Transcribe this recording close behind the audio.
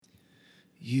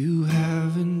You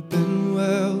haven't been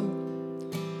well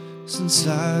since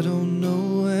I don't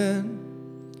know when.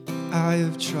 I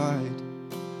have tried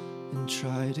and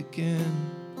tried again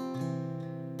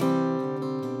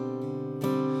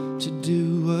to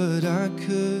do what I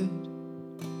could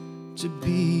to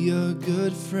be a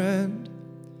good friend.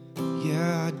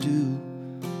 Yeah, I do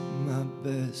my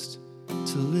best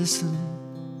to listen,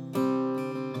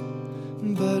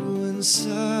 but when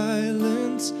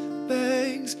silence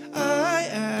begs, I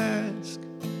ask,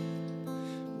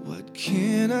 what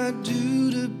can I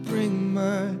do to bring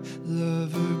my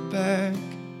lover back?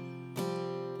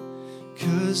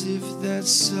 'Cause if that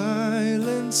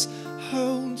silence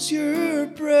holds your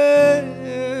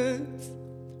breath,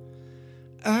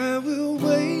 I will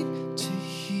wait to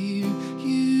hear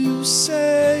you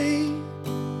say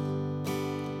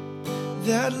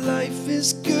that life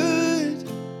is good,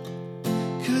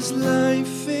 'cause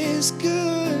life is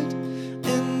good,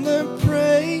 and I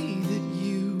pray that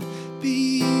you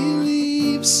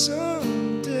believe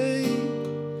someday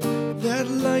that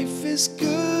life is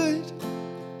good,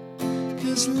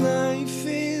 'cause life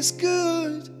is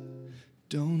good.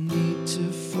 Don't need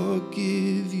to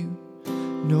forgive you,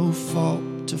 no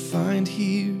fault to find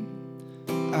here.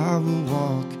 I will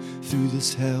walk through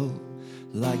this hell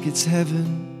like it's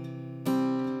heaven,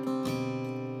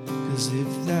 'cause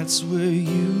if that's where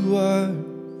you are,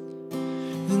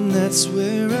 then that's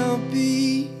where I'll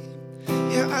be.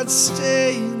 Yeah, I'd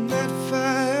stay in that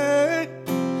fire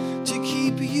to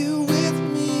keep you with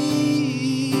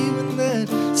me. When that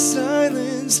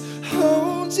silence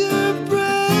holds your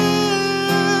breath,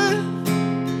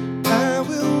 I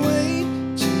will wait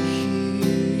to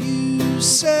hear you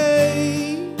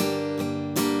say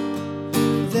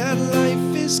that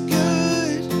life is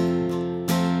good,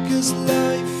 'cause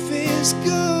life is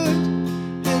good,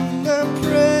 and I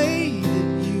pray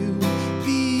that you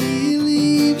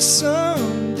believe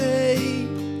someday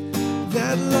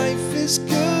that life is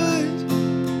good,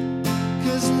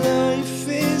 'cause life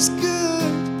is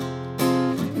good.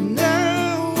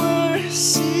 Now I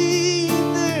see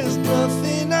there's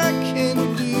nothing I can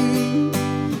do.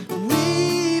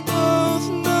 We both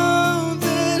know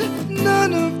that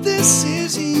none of this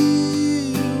is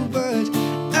you, but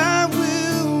I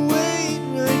will wait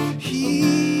right here,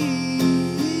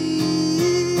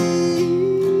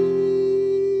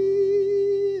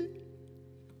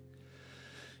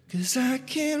 'cause I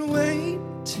can't wait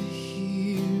to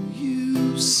hear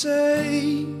you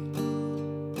say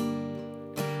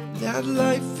that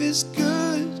life is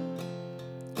good,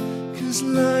 'cause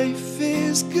life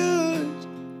is good,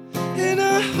 and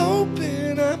I hope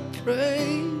and I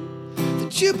pray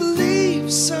that you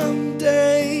believe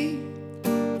someday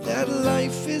that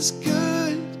life is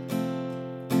good,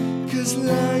 'cause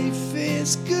life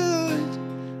is good.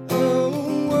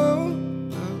 Oh, oh,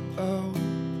 oh,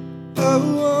 oh,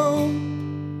 oh,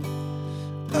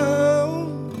 oh,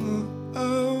 oh,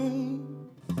 oh.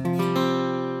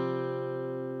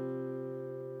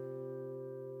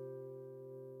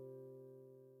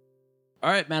 All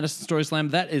right, Madison Story Slam.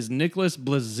 That is Nicholas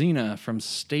Blazina from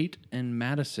State and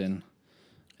Madison.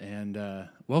 And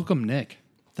welcome, Nick.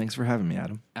 Thanks for having me,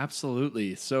 Adam.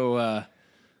 Absolutely. So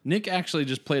Nick actually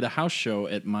just played a house show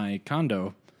at my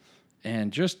condo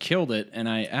and just killed it. And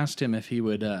I asked him if he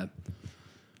would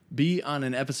be on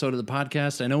an episode of the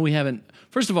podcast. I know we haven't.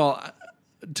 First of all,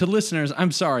 to listeners,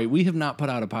 I'm sorry. We have not put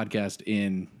out a podcast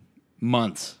in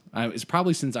months. It's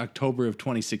probably since October of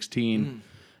 2016.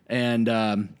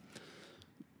 And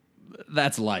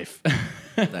that's life.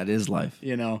 That is life.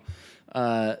 You know,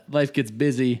 life gets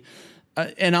busy.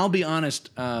 And I'll be honest,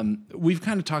 we've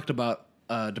kind of talked about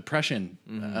depression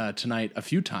tonight a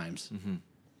few times.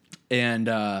 And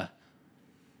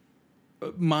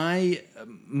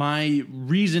my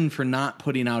reason for not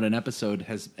putting out an episode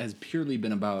has purely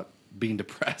been about being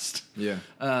depressed. Yeah.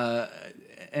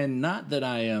 And not that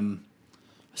I am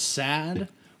sad,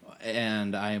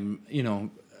 and I'm,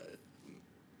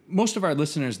 most of our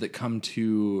listeners that come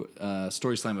to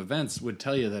Story Slam events would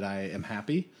tell you that I am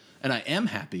happy, and I am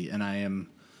happy, and I am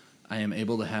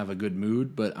able to have a good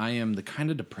mood, but I am the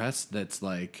kind of depressed that's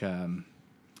like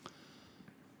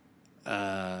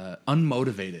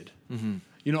unmotivated.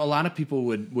 A lot of people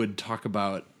would talk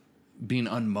about being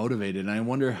unmotivated, and I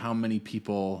wonder how many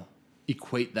people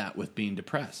equate that with being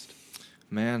depressed.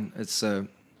 Man, it's an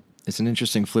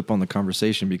interesting flip on the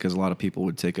conversation, because a lot of people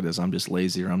would take it as I'm just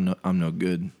lazy, or I'm no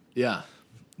good. Yeah.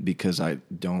 Because I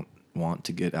don't want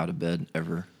to get out of bed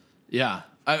ever. Yeah.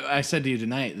 I said to you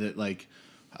tonight that, like,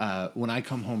 when I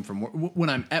come home from work, when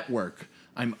I'm at work,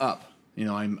 I'm up.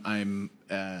 I'm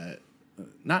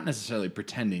not necessarily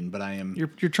pretending, but I am. You're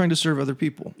trying to serve other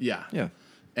people. Yeah. Yeah.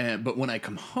 But when I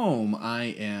come home,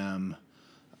 I am.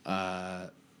 I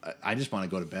just want to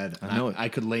go to bed. I know it. I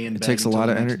could lay in bed. It takes a lot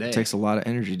of energy. It takes a lot of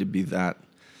energy to be that,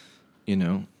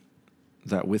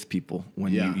 that with people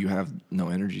when you have no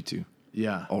energy to.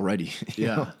 Yeah. Already. you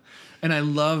Yeah. know? And I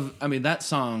mean, that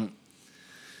song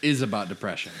is about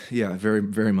depression. Yeah, very,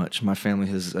 very much. My family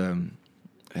has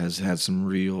had some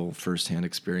real firsthand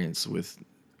experience with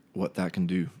what that can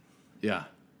do. Yeah.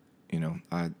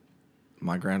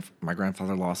 My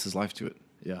grandfather lost his life to it.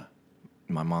 Yeah.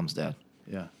 My mom's dad.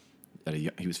 Yeah.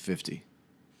 He was 50.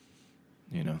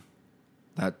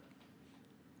 That's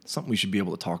something we should be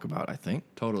able to talk about, I think.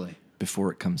 Totally.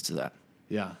 Before it comes to that.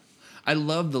 Yeah. I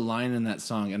love the line in that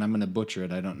song, and I'm going to butcher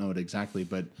it. I don't know it exactly,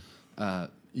 but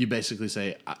you basically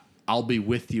say, I'll be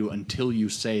with you until you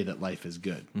say that life is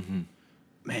good. Mm-hmm.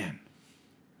 Man.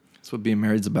 That's what being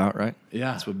married's about, right?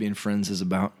 Yeah. That's what being friends is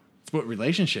about. It's what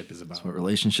relationship is about. That's what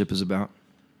relationship is about.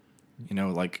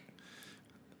 Like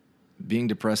being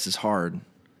depressed is hard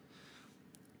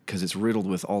because it's riddled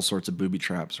with all sorts of booby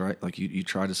traps, right? Like you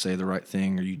try to say the right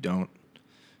thing or you don't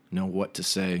know what to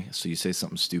say, so you say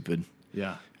something stupid.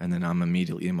 Yeah. And then I'm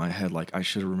immediately in my head like, I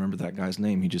should have remembered that guy's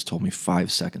name. He just told me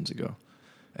 5 seconds ago.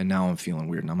 And now I'm feeling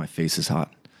weird. Now my face is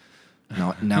hot.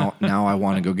 Now I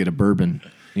want to go get a bourbon.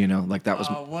 Like that was.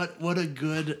 What a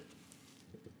good.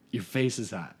 Your face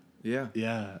is hot. Yeah.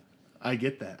 Yeah. I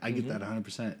get that. I get that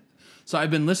 100%. So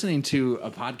I've been listening to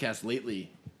a podcast lately.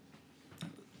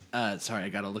 Sorry, I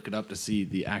got to look it up to see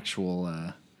the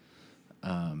actual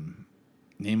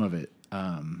name of it.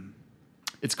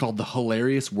 It's called The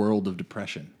Hilarious World of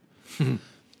Depression.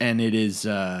 And it is,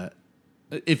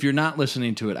 if you're not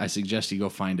listening to it, I suggest you go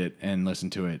find it and listen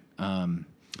to it.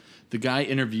 The guy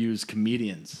interviews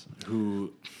comedians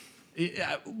who,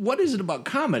 what is it about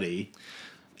comedy?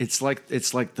 It's like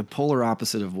the polar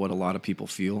opposite of what a lot of people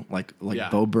feel. Like Yeah.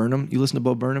 Bo Burnham. You listen to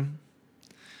Bo Burnham?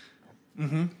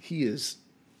 Mm-hmm. He is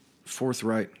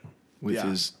forthright with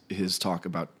Yeah. his talk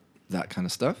about that kind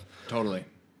of stuff. Totally.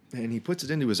 And he puts it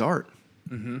into his art.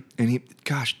 Mm-hmm. And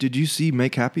did you see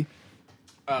Make Happy?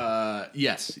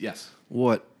 Yes.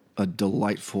 What a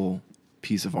delightful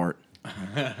piece of art.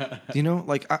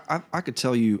 Like I could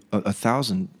tell you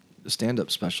 1,000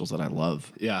 stand-up specials that I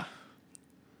love. Yeah.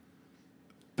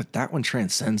 But that one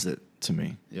transcends it to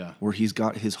me. Yeah. Where he's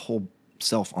got his whole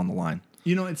self on the line.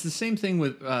 It's the same thing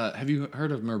with, have you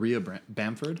heard of Maria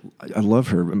Bamford? I love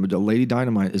her. Lady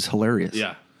Dynamite is hilarious.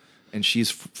 Yeah. And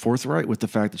she's forthright with the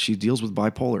fact that she deals with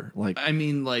bipolar. Like, I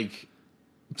mean, like,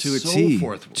 to a so T.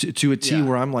 forth. To a T Yeah.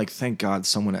 where I'm like, thank God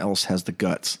someone else has the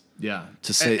guts. Yeah.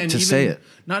 To say And say even, it.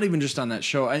 Not even just on that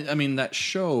show. I mean, that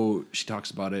show, she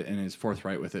talks about it and is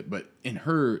forthright with it. But in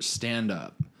her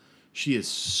stand-up, she is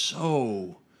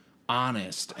so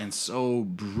honest and so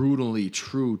brutally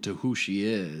true to who she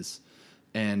is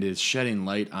and is shedding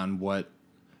light on what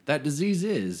that disease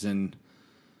is. And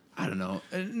I don't know.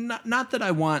 Not that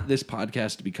I want this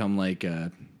podcast to become like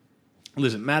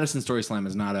listen, Madison Story Slam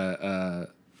is not a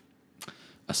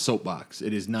soapbox.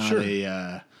 It is not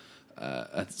Sure.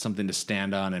 something to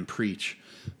stand on and preach.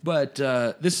 But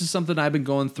this is something I've been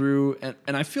going through,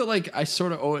 and I feel like I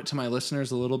sort of owe it to my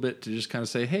listeners a little bit to just kind of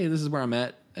say, hey, this is where I'm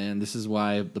at, and this is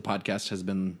why the podcast has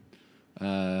been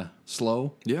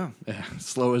slow. Yeah.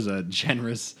 Slow is a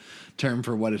generous term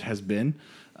for what it has been.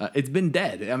 It's been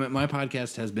dead. I mean, my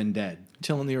podcast has been dead.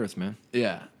 Tilling the earth, man.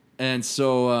 Yeah. And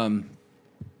so,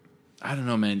 I don't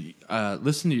know, man.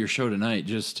 Listen to your show tonight.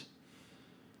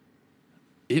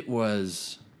 It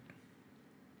was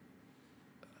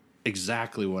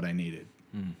exactly what I needed.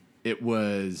 It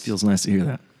was... Feels nice to hear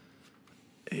that.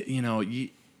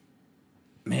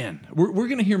 Man, we're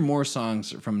going to hear more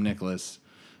songs from Nicholas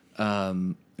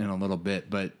in a little bit,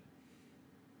 but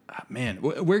man,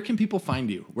 where can people find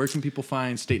you? Where can people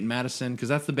find State and Madison? Because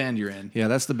that's the band you're in. Yeah,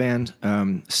 that's the band.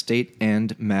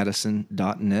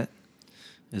 Stateandmadison.net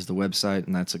is the website,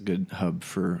 and that's a good hub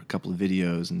for a couple of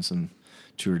videos and some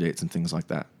tour dates and things like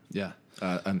that. Yeah.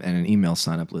 And an email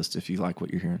sign-up list if you like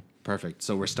what you're hearing. Perfect.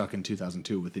 So we're stuck in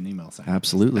 2002 with an email sign.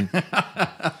 Absolutely.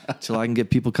 Till I can get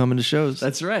people coming to shows.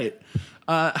 That's right.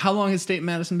 How long has State and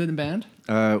Madison been a band?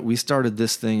 We started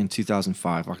this thing in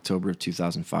 2005, October of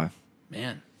 2005.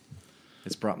 Man.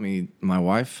 It's brought me my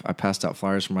wife. I passed out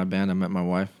flyers for my band. I met my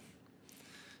wife.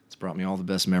 It's brought me all the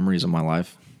best memories of my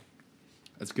life.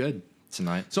 That's good.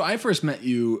 Tonight. So I first met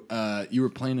you, you were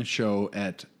playing a show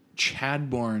at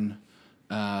Chadbourne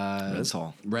Res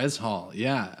Hall,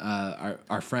 yeah.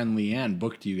 Our friend Leanne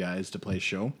booked you guys to play a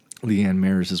show. Leanne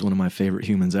Maris is one of my favorite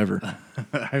humans ever.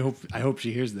 I hope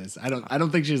she hears this. I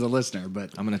don't think she's a listener,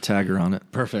 but I'm going to tag her on it.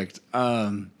 perfect.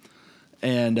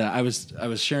 And I was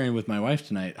sharing with my wife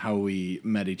tonight how we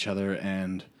met each other,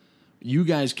 and you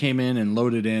guys came in and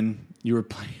loaded in. You were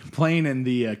playing in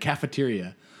the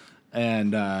cafeteria,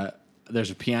 and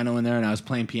there's a piano in there, and I was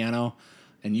playing piano,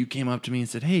 and you came up to me and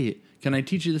said, "Hey, can I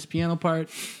teach you this piano part?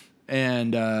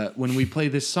 And when we play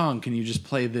this song, can you just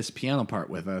play this piano part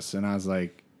with us?" And I was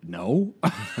like, "No."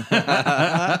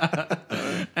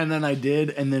 And then I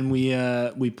did, and then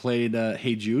we played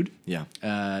 "Hey Jude"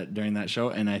 during that show,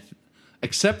 and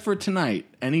except for tonight,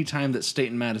 any time that State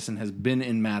and Madison has been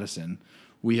in Madison,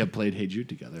 we have played "Hey Jude"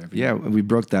 together. Yeah, we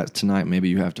broke that tonight. Maybe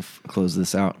you have to close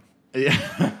this out.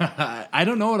 Yeah, I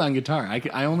don't know it on guitar.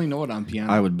 I only know it on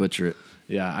piano. I would butcher it.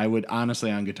 Yeah, I would honestly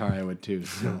on guitar. I would too.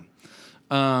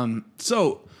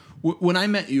 So, when I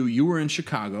met you, you were in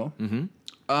Chicago,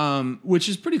 which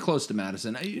is pretty close to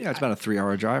Madison. Yeah, it's about a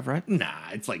 3-hour drive, right?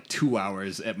 Nah, it's like 2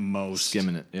 hours at most.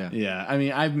 Skimming it, yeah. Yeah, I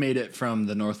mean, I've made it from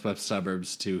the northwest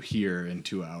suburbs to here in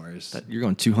 2 hours. You're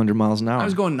going 200 miles an hour. I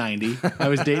was going 90. I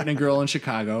was dating a girl in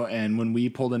Chicago, and when we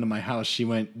pulled into my house, she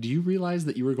went, "Do you realize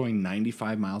that you were going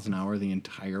 95 miles an hour the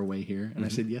entire way here?" And I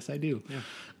said, "Yes, I do."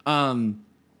 Yeah.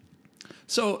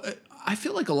 So I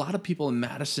feel like a lot of people in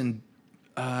Madison,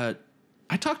 I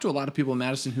talk to a lot of people in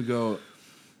Madison who go,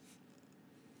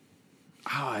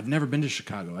 "Oh, I've never been to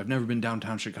Chicago. I've never been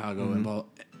downtown Chicago." And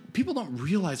people don't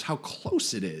realize how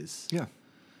close it is. Yeah.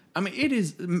 I mean, it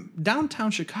is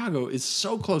downtown Chicago is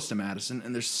so close to Madison,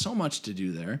 and there's so much to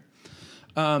do there.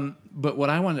 But what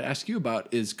I wanted to ask you about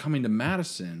is coming to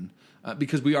Madison,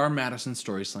 because we are Madison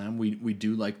Story Slam. We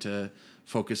do like to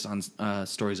focus on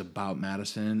stories about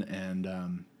Madison, and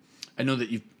I know that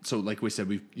like we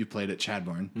said, you played at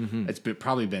Chadbourne. It's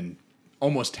probably been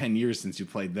almost 10 years since you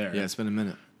played there. Yeah, it's been a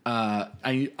minute.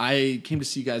 I came to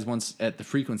see you guys once at the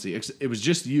Frequency. It was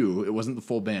just you. It wasn't the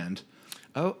full band.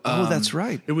 Oh, that's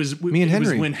right. It was me and Henry.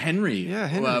 It was when Henry,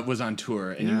 Henry. Was on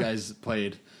tour, and you guys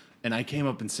played. And I came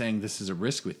up and sang "This Is a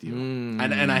Risk" with you,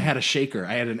 and I had a shaker.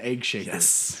 I had an egg shaker.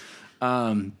 Yes.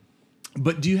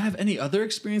 But do you have any other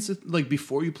experiences, like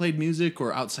before you played music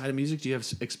or outside of music? Do you have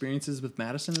experiences with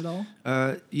Madison at all?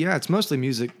 Yeah, it's mostly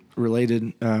music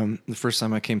related. The first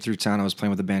time I came through town, I was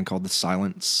playing with a band called The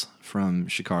Silence from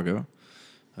Chicago.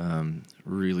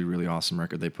 Really, really awesome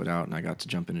record they put out, and I got to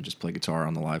jump in and just play guitar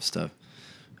on the live stuff.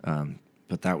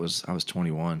 But I was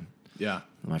 21. Yeah.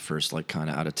 My first like kind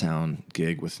of out of town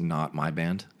gig with not my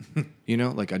band. You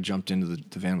know, like I jumped into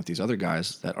the van with these other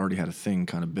guys that already had a thing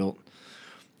kind of built.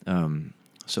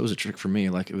 So it was a trick for me.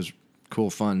 Like it was cool,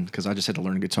 fun, because I just had to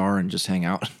learn guitar and just hang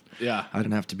out. Yeah. I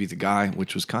didn't have to be the guy,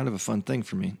 which was kind of a fun thing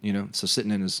for me, you know. So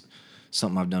sitting in is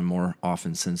something I've done more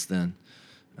often since then.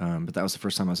 But that was the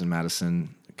first time I was in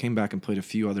Madison. I came back and played a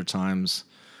few other times.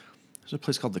 There's a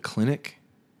place called The Clinic.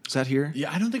 Is that here?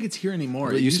 Yeah, I don't think it's here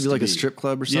anymore. It used to be like a strip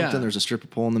club or something. Yeah. There's a stripper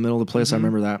pole in the middle of the place. I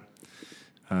remember that.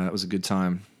 It was a good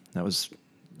time. That was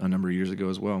a number of years ago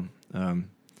as well. And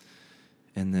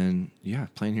then,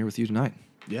 playing here with you tonight.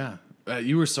 Yeah.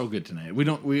 You were so good tonight. We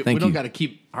don't got to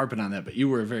keep harping on that, but you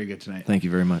were very good tonight. Thank you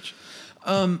very much.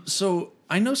 So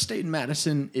I know State and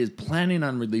Madison is planning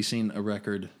on releasing a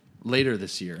record later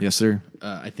this year. Yes, sir.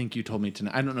 I think you told me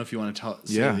tonight. I don't know if you want to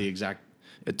say the exact.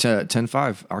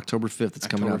 10/5, October 5th. It's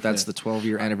coming October out. That's 5th. the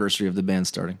 12-year anniversary of the band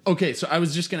starting. Okay, so I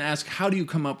was just going to ask, how do you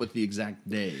come up with the exact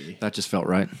day? That just felt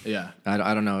right. Yeah.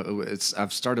 I don't know.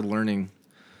 I've started learning.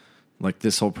 Like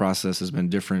this whole process has been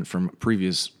different from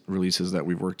previous releases that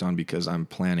we've worked on because I'm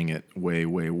planning it way,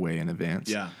 way, way in advance.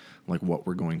 Yeah. Like what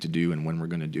we're going to do and when we're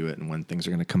going to do it and when things are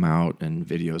going to come out and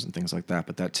videos and things like that.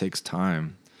 But that takes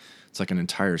time. It's like an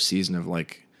entire season of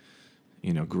like,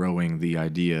 you know, growing the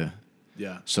idea.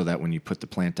 Yeah. So that when you put the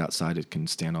plant outside, it can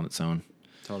stand on its own.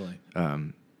 Totally.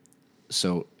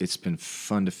 So it's been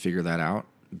fun to figure that out.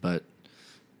 But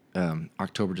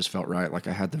October just felt right. Like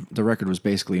I had the record was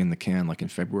basically in the can like in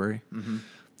February. Mm-hmm.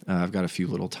 I've got a few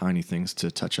little tiny things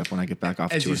to touch up when I get back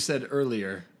off As tour. you said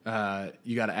earlier,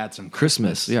 you got to add some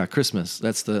Christmas. Yeah, Christmas.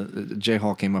 That's Jay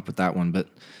Hall came up with that one, but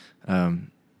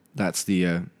that's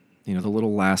the the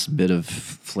little last bit of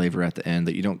flavor at the end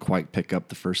that you don't quite pick up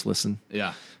the first listen.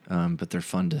 Yeah. But they're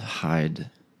fun to hide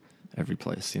every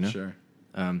place, you know? Sure.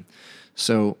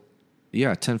 So,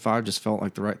 yeah, 10/5 just felt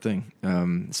like the right thing.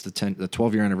 It's the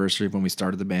 12-year anniversary of when we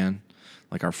started the band.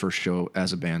 Like our first show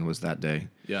as a band was that day.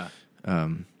 Yeah.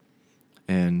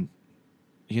 And,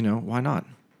 you know, why not?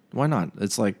 Why not?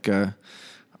 It's like I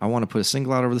want to put a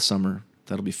single out over the summer.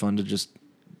 That'll be fun to just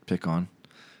pick on.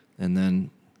 And then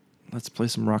let's play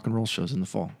some rock and roll shows in the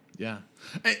fall. Yeah.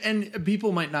 And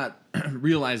people might not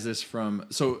realize this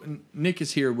so Nick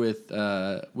is here with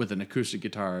an acoustic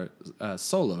guitar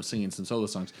solo, singing some solo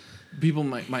songs. People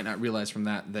might not realize from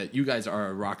that you guys are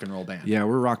a rock and roll band. Yeah,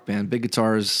 we're a rock band. Big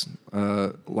guitars,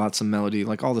 lots of melody.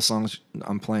 Like all the songs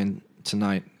I'm playing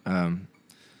tonight,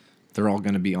 they're all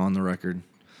going to be on the record.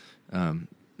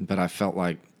 But I felt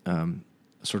like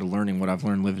sort of learning what I've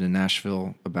learned living in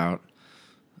Nashville about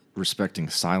respecting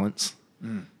silence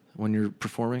when you're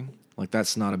performing. Like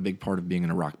that's not a big part of being in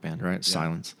a rock band, right? Yeah.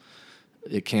 Silence.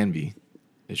 It can be.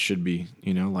 It should be,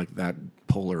 like that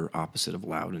polar opposite of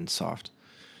loud and soft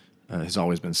has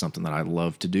always been something that I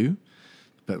love to do.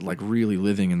 But like really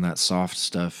living in that soft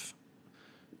stuff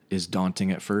is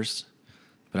daunting at first.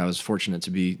 But I was fortunate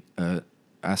to be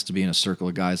asked to be in a circle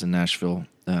of guys in Nashville,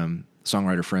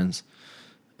 songwriter friends.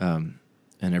 And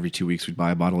every 2 weeks we'd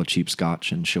buy a bottle of cheap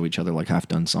scotch and show each other like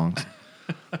half-done songs.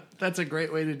 That's a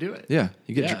great way to do it. Yeah,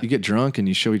 you get drunk and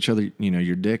you show each other,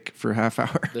 your dick for a half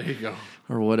hour. There you go.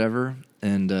 Or whatever,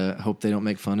 and hope they don't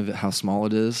make fun of it, how small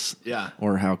it is. Yeah.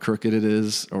 Or how crooked it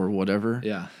is, or whatever.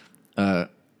 Yeah. And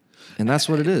that's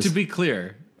what it is. To be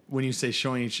clear, when you say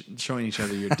showing each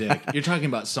other your dick, you're talking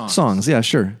about songs. Songs, yeah,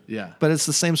 sure. Yeah. But it's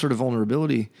the same sort of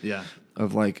vulnerability. Yeah.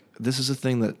 Of like, this is a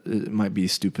thing that it might be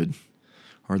stupid.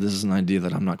 Or this is an idea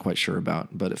that I'm not quite sure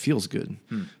about, but it feels good.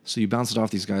 So you bounce it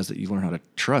off these guys that you learn how to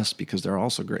trust because they're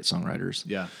also great songwriters.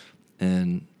 Yeah.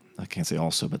 And I can't say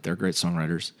also, but they're great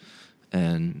songwriters.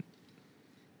 And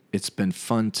it's been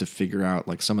fun to figure out,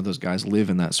 like some of those guys live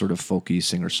in that sort of folky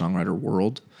singer-songwriter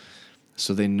world.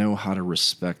 So they know how to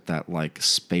respect that like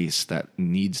space that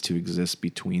needs to exist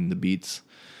between the beats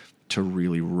to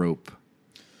really rope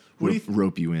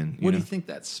you in. What do you think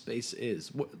that space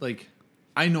is?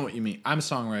 I know what you mean. I'm a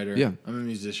songwriter. Yeah. I'm a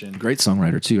musician. Great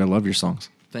songwriter, too. I love your songs.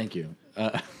 Thank you.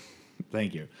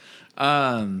 Thank you.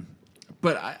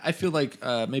 But I feel like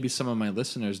maybe some of my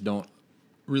listeners don't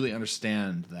really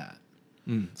understand that.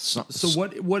 So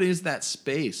what is that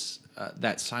space,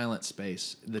 that silent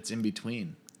space that's in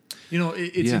between?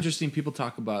 It's interesting. People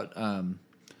talk about,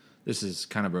 this is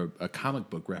kind of a comic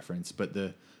book reference, but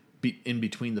in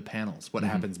between the panels, what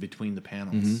happens between the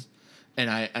panels. Mm-hmm. And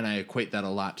I equate that a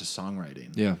lot to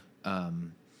songwriting. Yeah.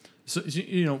 So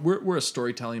we're a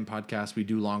storytelling podcast. We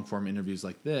do long form interviews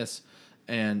like this,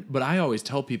 but I always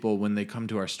tell people when they come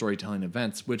to our storytelling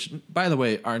events, which by the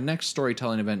way, our next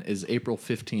storytelling event is April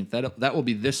 15th. That will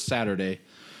be this Saturday,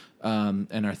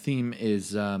 and our theme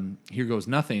is Here Goes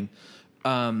Nothing.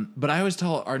 But I always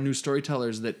tell our new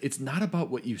storytellers that it's not about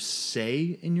what you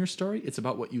say in your story; it's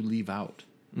about what you leave out.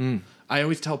 I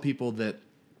always tell people that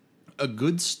a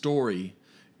good story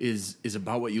is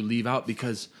about what you leave out,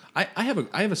 because I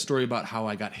have a story about how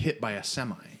I got hit by a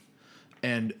semi,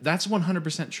 and that's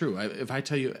 100% true. If I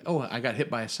tell you, I got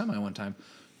hit by a semi one time,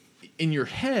 in your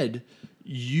head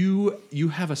you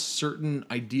have a certain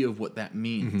idea of what that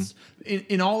means. Mm-hmm.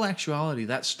 In all actuality,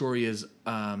 that story is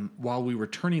while we were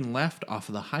turning left off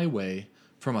of the highway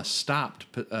from a stopped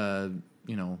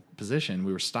position,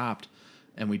 we were stopped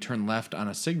and we turned left on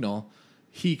a signal.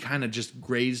 He kind of just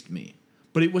grazed me,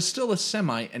 but it was still a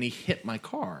semi, and he hit my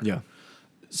car. Yeah.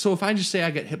 So if I just say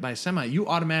I got hit by a semi, you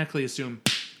automatically assume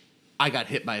I got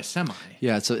hit by a semi.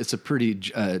 Yeah, it's a pretty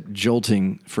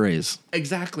jolting phrase.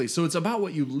 Exactly. So it's about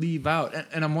what you leave out,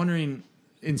 and I'm wondering,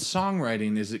 in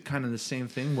songwriting, is it kind of the same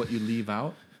thing? What you leave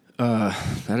out?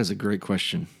 That is a great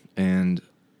question, and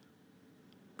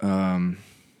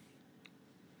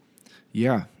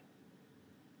yeah.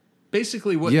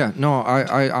 Basically, what? Yeah, no,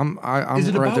 I'm is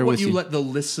it right about there what with you you. let the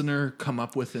listener come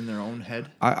up with in their own head?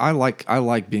 I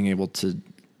like being able to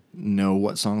know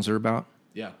what songs are about.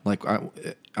 Yeah, like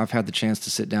I've had the chance to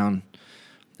sit down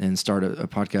and start a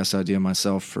podcast idea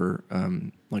myself for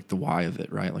like the why of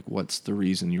it, right? Like what's the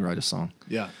reason you write a song?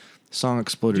 Yeah. Song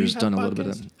Exploder's done a little bit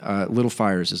of Little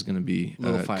Fires is going to be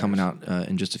coming out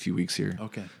in just a few weeks here.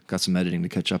 Okay, got some editing to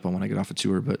catch up on when I get off a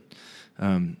tour, but.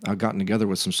 I've gotten together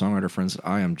with some songwriter friends that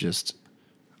I am just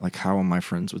like, how am I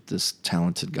friends with this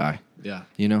talented guy? Yeah.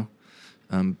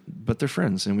 But they're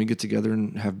friends, and we get together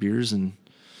and have beers and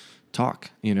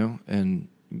talk, and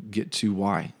get to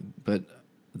why. But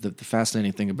the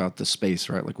fascinating thing about the space,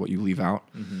 right, like what you leave out,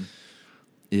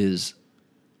 is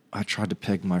I tried to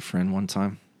peg my friend one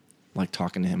time, like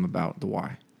talking to him about the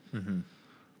why. Mm-hmm.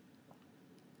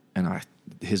 And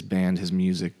his band, his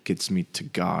music gets me to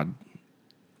God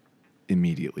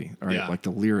immediately, all right? Yeah. Like the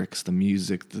lyrics, the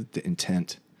music, the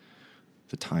intent,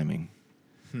 the timing.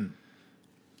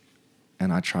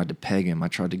 And I tried to peg him. I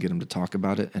tried to get him to talk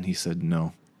about it, and he said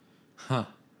no. Huh.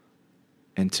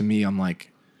 And to me, I'm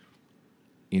like,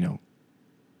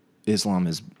 Islam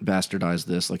has bastardized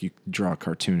this. Like, you draw a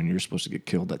cartoon and you're supposed to get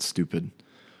killed. That's stupid.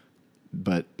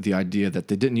 But the idea that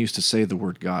they didn't used to say the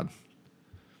word God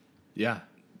Yeah.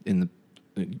 in the,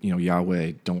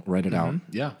 Yahweh, don't write it out.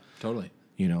 Yeah, totally.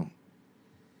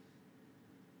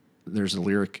 There's a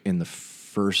lyric in the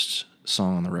first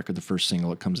song on the record, the first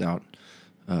single. It comes out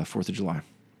 4th of July.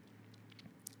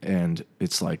 And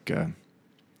it's like,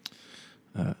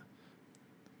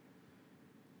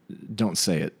 don't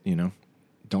say it,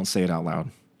 Don't say it out loud.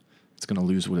 It's going to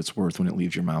lose what it's worth when it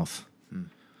leaves your mouth.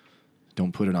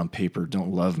 Don't put it on paper.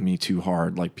 Don't love me too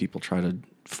hard. Like, people try to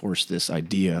force this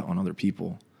idea on other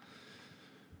people.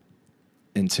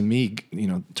 And to me,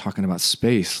 talking about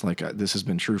space, like, this has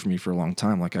been true for me for a long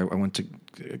time. Like, I went to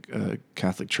a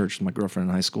Catholic church with my girlfriend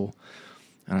in high school,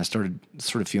 and I started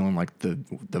sort of feeling like the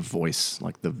voice,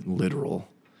 like the literal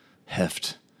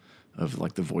heft of,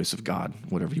 like, the voice of God,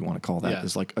 whatever you want to call that,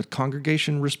 is like a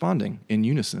congregation responding in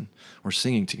unison or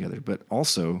singing together. But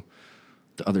also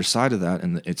the other side of that,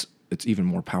 and it's even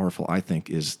more powerful, I think,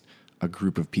 is a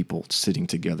group of people sitting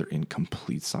together in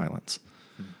complete silence.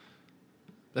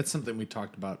 That's something we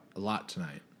talked about a lot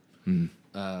tonight,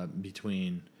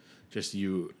 between just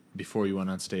you before you went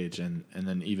on stage and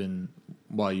then even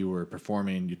while you were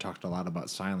performing, you talked a lot about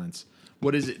silence.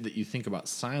 What is it that you think about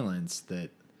silence that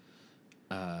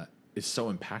is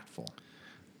so impactful?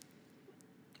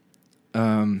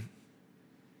 I've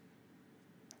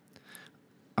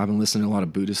been listening to a lot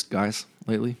of Buddhist guys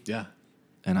lately. Yeah.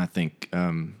 And I think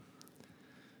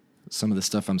some of the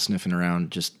stuff I'm sniffing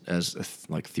around just as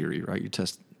like theory, right? You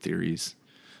test theories,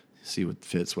 see what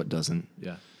fits, what doesn't.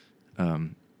 Yeah.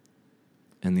 And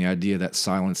the idea that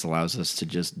silence allows us to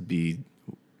just be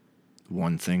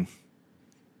one thing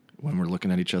when we're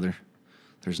looking at each other.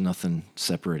 There's nothing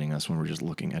separating us when we're just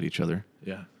looking at each other.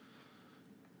 Yeah.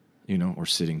 Or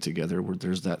sitting together. Where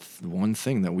there's that one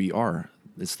thing that we are.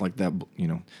 It's like that,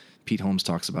 Pete Holmes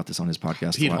talks about this on his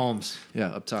podcast. Pete a lot. Holmes. Yeah,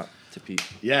 up top to Pete.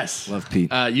 Yes. Love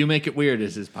Pete. You Make It Weird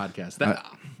is his podcast.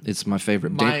 It's my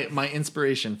favorite. My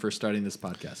inspiration for starting this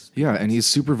podcast. Yeah, and he's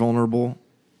super vulnerable,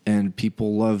 and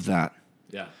people love that.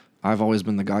 Yeah. I've always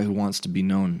been the guy who wants to be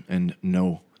known and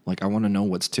know. Like, I want to know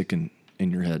what's ticking in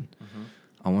your head. Mm-hmm.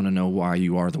 I want to know why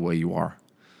you are the way you are,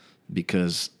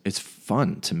 because it's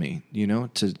fun to me,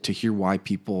 to hear why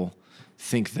people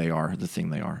think they are the thing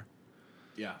they are.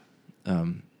 Yeah.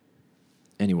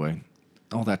 Anyway,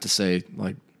 all that to say,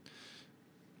 like,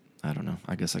 I don't know.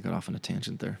 I guess I got off on a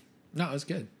tangent there. No, it was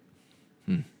good.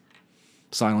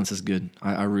 Silence is good.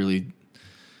 I really,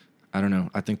 I don't know.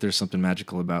 I think there's something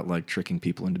magical about, like, tricking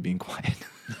people into being quiet.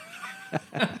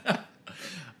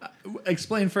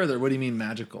 Explain further. What do you mean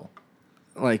magical?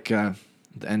 Like the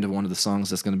end of one of the songs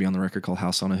that's going to be on the record called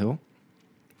House on a Hill.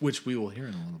 Which we will hear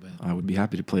in a little bit. I would be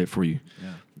happy to play it for you.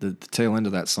 Yeah. The tail end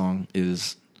of that song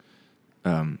is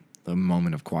a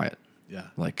moment of quiet. Yeah.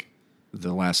 Like,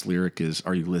 the last lyric is,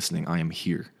 "Are you listening? I am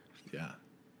here." Yeah.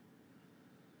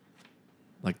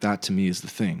 Like, that to me is the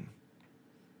thing.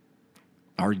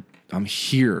 I'm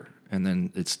here, and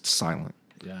then it's silent.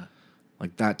 Yeah.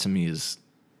 Like, that to me is,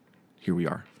 here we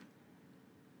are.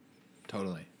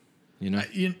 Totally.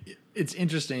 It's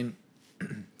interesting.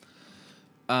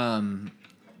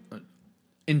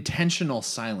 Intentional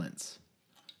silence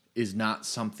is not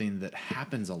something that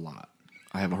happens a lot.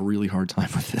 I have a really hard time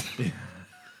with it.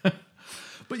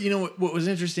 But what was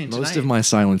interesting tonight? Most of my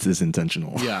silence is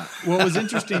intentional. Yeah. What was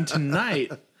interesting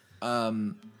tonight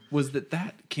was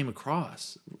that came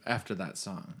across after that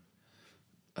song.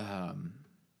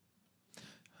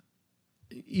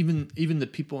 Even the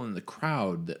people in the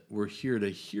crowd that were here to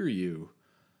hear you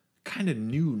kind of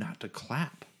knew not to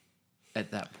clap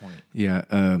at that point.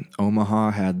 Yeah.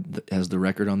 Omaha has the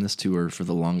record on this tour for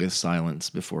the longest silence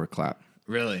before a clap.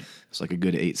 Really? It's like a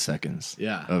good 8 seconds.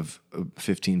 Yeah. Of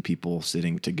 15 people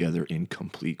sitting together in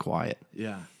complete quiet.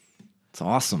 Yeah. It's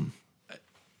awesome.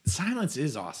 Silence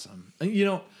is awesome.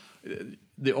 The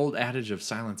old adage of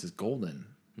silence is golden.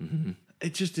 Mm-hmm.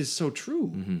 It just is so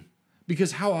true. Mm-hmm.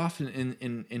 Because how often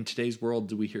in today's world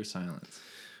do we hear silence?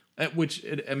 Is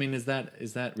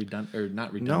that redundant or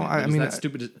not redundant? No, I mean, is that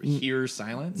stupid to hear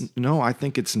silence? No, I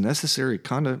think it's necessary.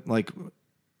 Kind of like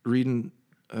reading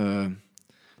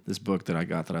this book that I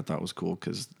got that I thought was cool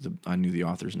because I knew the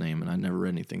author's name and I never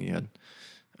read anything he had.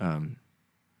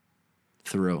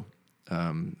 Thoreau,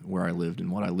 Where I Lived and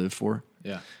What I Lived For.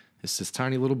 Yeah. It's this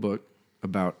tiny little book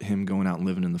about him going out and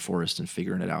living in the forest and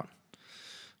figuring it out.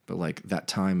 But like that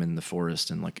time in the forest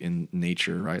and like in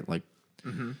nature, right? Like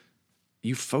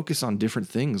you focus on different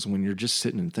things when you're just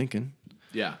sitting and thinking.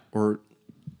 Yeah. Or,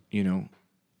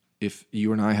 if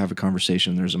you and I have a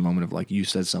conversation, there's a moment of like, you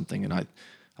said something and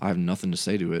I have nothing to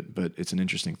say to it, but it's an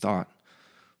interesting thought.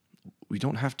 We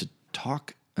don't have to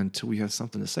talk until we have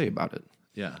something to say about it.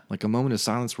 Yeah. Like a moment of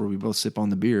silence where we both sip on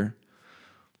the beer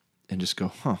and just go,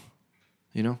 huh,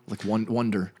 like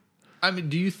wonder. I mean,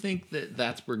 do you think that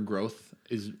that's where growth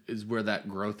is where that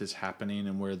growth is happening,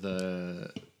 and where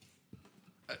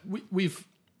we've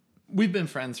been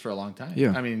friends for a long time.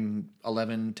 Yeah. I mean,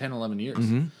 11 years.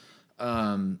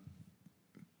 Mm-hmm.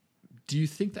 Do you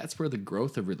think that's where the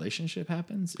growth of relationship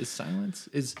happens? Is silence?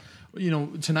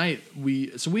 Tonight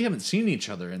we haven't seen each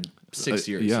other in 6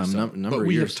 years. Yeah, or so, number but of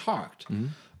we years. have talked.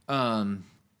 Mm-hmm.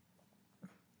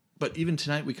 But even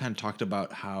tonight we kind of talked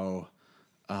about how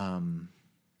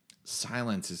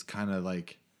silence is kind of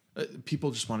like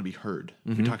people just want to be heard.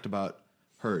 Mm-hmm. We talked about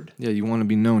heard. Yeah, you want to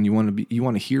be known. You want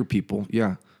to hear people.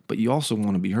 Yeah, but you also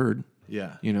want to be heard.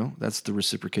 Yeah. That's the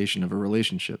reciprocation of a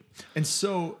relationship. And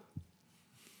so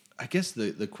I guess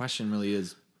the question really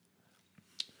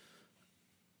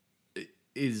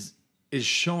is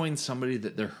showing somebody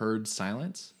that they're heard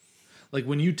silence? Like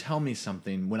when you tell me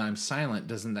something, when I'm silent,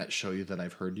 doesn't that show you that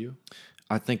I've heard you?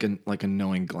 I think a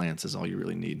knowing glance is all you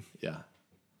really need. Yeah.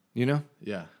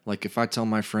 Yeah. Like if I tell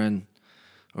my friend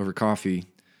over coffee,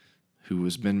 who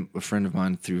has been a friend of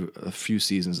mine through a few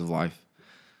seasons of life,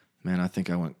 man, I think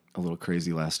I went a little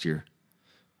crazy last year.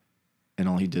 And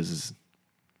all he does is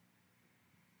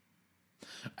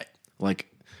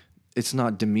it's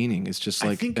not demeaning. It's just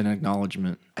like an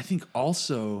acknowledgement. I think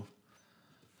also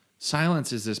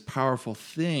silence is this powerful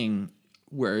thing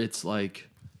where it's like,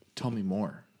 tell me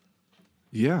more.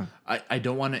 Yeah. I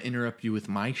don't want to interrupt you with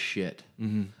my shit.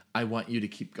 Mm-hmm. I want you to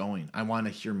keep going. I want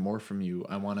to hear more from you.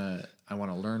 I want to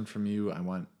learn from you. I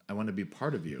want to be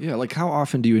part of you. Yeah. Like how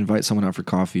often do you invite someone out for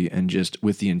coffee and just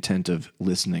with the intent of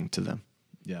listening to them?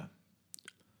 Yeah.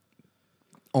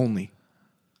 Only.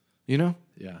 Yeah.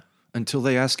 Until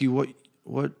they ask you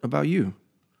what about you.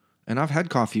 And I've had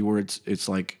coffee where it's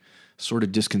like sort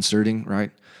of disconcerting,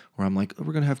 right? Where I'm like, oh,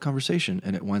 we're going to have conversation.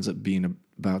 And it winds up being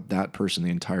about that person the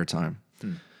entire time.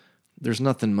 There's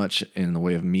nothing much in the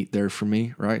way of meat there for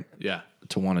me, right? Yeah.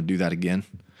 To want to do that again.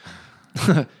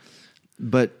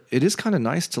 But it is kind of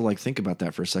nice to like think about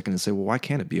that for a second and say, well, why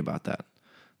can't it be about that?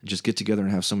 Just get together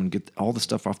and have someone get all the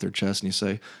stuff off their chest and you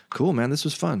say, cool, man, this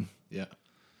was fun. Yeah.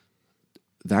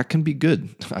 That can be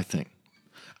good, I think.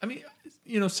 I mean,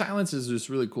 silence is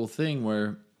this really cool thing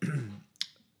where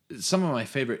some of my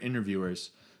favorite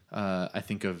interviewers, I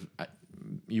think of,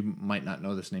 you might not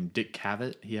know this name, Dick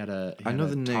Cavett. He had a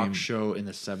talk show in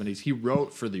the 70s. He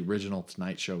wrote for the original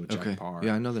Tonight Show with Jack Parr.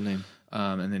 Yeah, I know the name.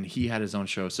 And then he had his own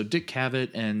show. So Dick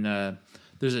Cavett and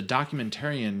there's a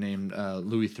documentarian named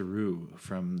Louis Theroux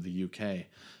from the UK.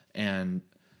 And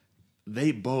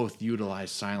they both utilize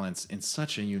silence in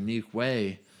such a unique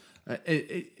way.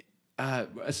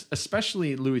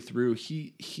 Especially Louis Theroux,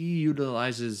 he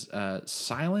utilizes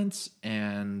silence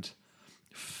and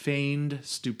feigned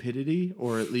stupidity,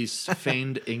 or at least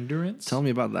feigned ignorance. Tell me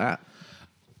about that.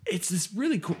 It's this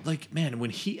really cool, like, man,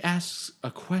 when he asks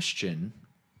a question,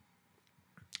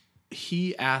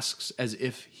 he asks as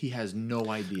if he has no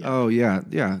idea. Oh, yeah.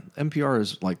 Yeah. NPR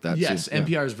is like that, yes, too.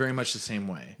 NPR is very much the same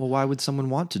way. Well, why would someone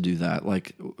want to do that?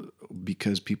 Like,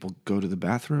 because people go to the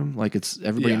bathroom? Like,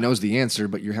 everybody knows the answer,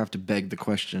 but you have to beg the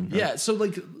question. Yeah, so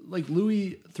like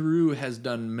Louis Theroux has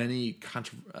done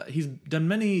he's done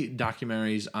many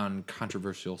documentaries on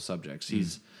controversial subjects.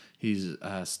 He's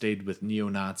stayed with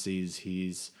neo-Nazis.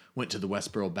 He's went to the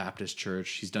Westboro Baptist Church.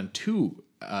 He's done 2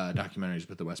 documentaries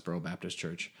with the Westboro Baptist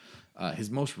Church. His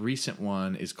most recent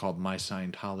one is called My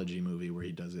Scientology Movie, where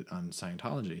he does it on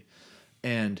Scientology.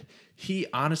 And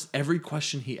every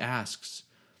question he asks,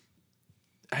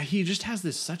 he just has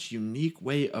this such unique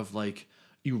way of like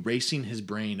erasing his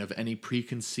brain of any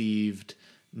preconceived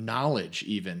knowledge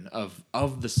even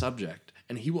of the subject.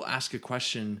 And he will ask a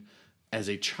question as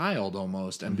a child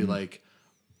almost and be like,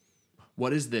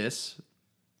 what is this?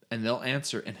 And they'll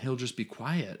answer and he'll just be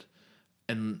quiet.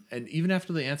 And even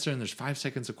after they answer and there's 5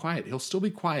 seconds of quiet, he'll still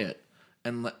be quiet.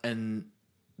 And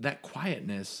that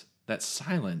quietness, that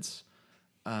silence,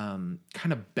 kind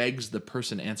of begs the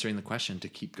person answering the question to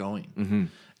keep going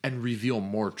and reveal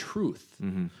more truth.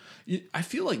 I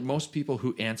feel like most people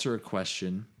who answer a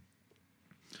question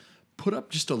put up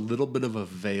just a little bit of a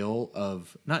veil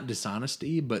of not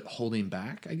dishonesty, but holding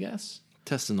back, I guess.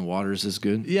 Testing the waters is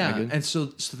good. Yeah. And so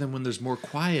then when there's more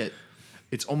quiet,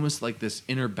 it's almost like this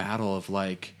inner battle of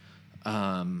like,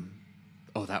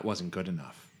 oh, that wasn't good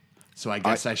enough. So I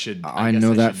guess I should. I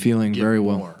know that feeling very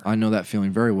well. I know that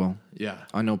feeling very well. Yeah.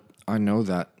 I know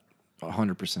that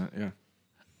 100%. Yeah.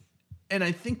 And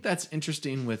I think that's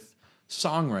interesting with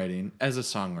songwriting as a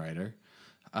songwriter.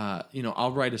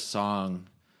 I'll write a song,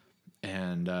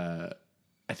 and I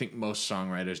think most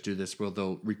songwriters do this, where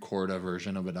they'll record a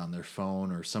version of it on their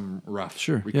phone or some rough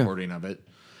recording of it,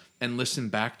 and listen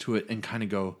back to it and kind of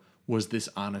go, was this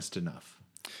honest enough?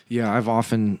 Yeah, I've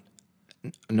often,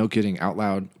 no kidding, out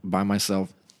loud by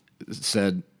myself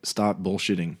said, stop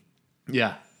bullshitting.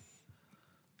 Yeah.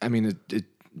 I mean, it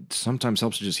sometimes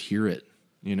helps to just hear it,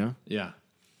 you know? Yeah.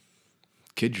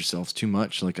 Kid yourself too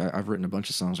much. Like I've written a bunch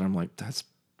of songs where I'm like, that's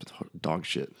dog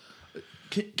shit.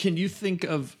 Can you think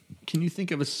of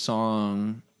a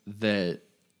song that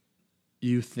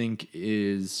you think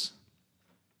has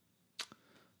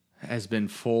been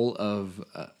full of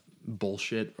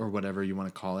bullshit or whatever you want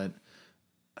to call it,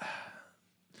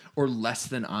 or less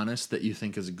than honest, that you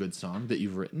think is a good song that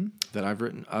you've written? That I've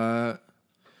written?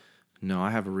 No,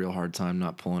 I have a real hard time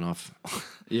not pulling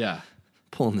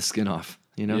the skin off,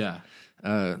 you know? Yeah.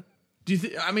 Do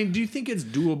you think it's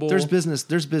doable? There's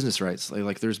business rights.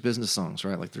 Like there's business songs,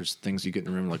 right? Like there's things you get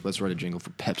in the room, like let's write a jingle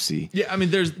for Pepsi. Yeah, I mean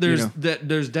there's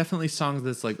definitely songs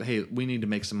that's like, hey, we need to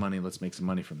make some money. Let's make some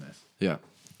money from this. Yeah.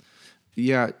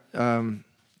 Yeah.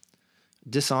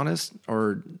 Dishonest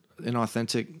or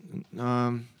inauthentic?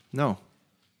 No,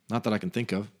 not that I can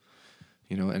think of.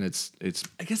 You know, and it's.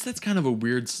 I guess that's kind of a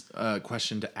weird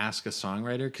question to ask a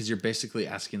songwriter, because you're basically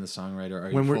asking the songwriter,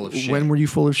 "Are you full of shit?" When were you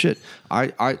full of shit?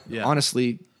 I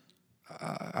honestly,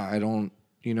 I don't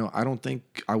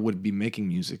think I would be making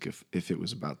music if it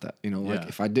was about that. You know, like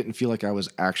if I didn't feel like I was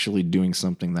actually doing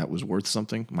something that was worth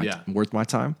something, worth my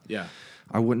time. Yeah,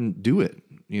 I wouldn't do it.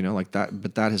 You know, like that.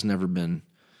 But that has never been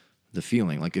the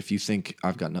feeling. Like if you think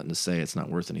I've got nothing to say, it's not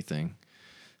worth anything.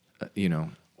 You know.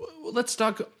 Well, let's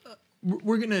talk.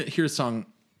 We're going to hear a song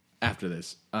after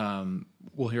this.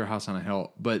 We'll hear House on a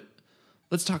Hill, but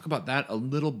let's talk about that a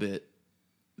little bit.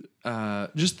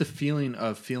 Just the feeling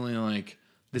like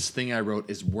this thing I wrote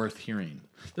is worth hearing.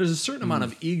 There's a certain amount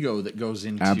of ego that goes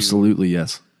into absolutely,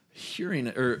 yes, hearing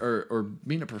or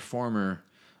being a performer.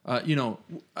 I'm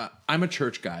a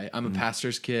church guy. I'm a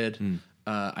pastor's kid.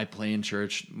 I play in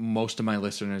church. Most of my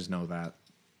listeners know that.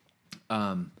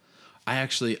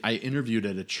 I interviewed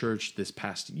at a church this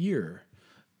past year,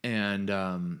 and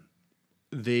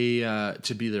they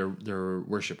to be their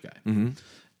worship guy,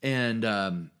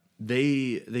 and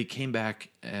they came back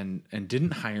and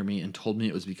didn't hire me and told me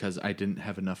it was because I didn't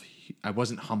have enough. I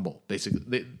wasn't humble.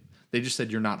 Basically, they just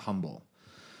said you're not humble,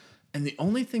 and the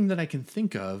only thing that I can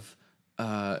think of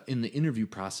in the interview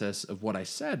process of what I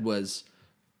said was,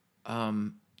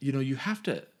 you have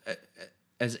to.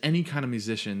 As any kind of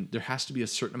musician, there has to be a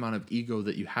certain amount of ego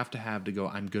that you have to go,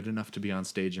 I'm good enough to be on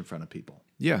stage in front of people.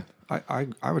 Yeah, I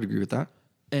would agree with that.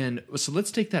 And so let's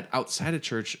take that outside of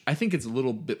church. I think it's a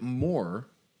little bit more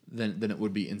than it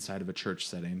would be inside of a church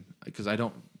setting, because I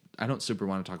don't super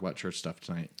want to talk about church stuff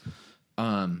tonight.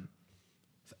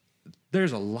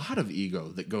 There's a lot of ego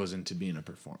that goes into being a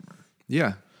performer.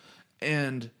 Yeah.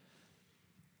 And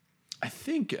I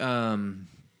think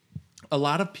a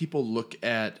lot of people look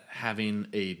at having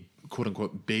a quote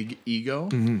unquote big ego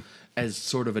as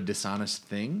sort of a dishonest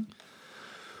thing.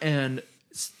 And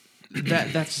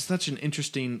that's such an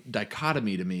interesting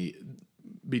dichotomy to me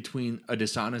between a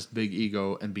dishonest big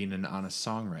ego and being an honest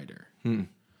songwriter.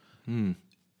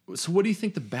 So what do you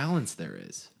think the balance there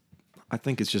is? I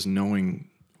think it's just knowing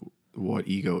what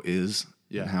ego is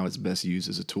and how it's best used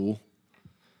as a tool,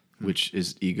 which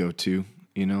is ego too,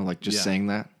 like just saying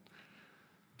that.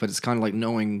 But it's kind of like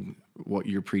knowing what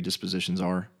your predispositions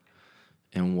are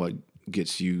and what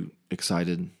gets you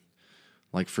excited.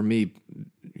 Like for me,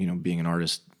 being an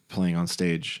artist, playing on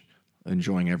stage,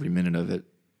 enjoying every minute of it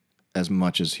as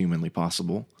much as humanly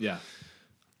possible. Yeah.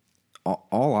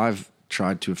 All I've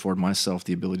tried to afford myself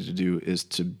the ability to do is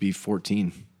to be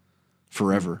 14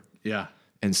 forever. Yeah.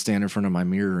 And stand in front of my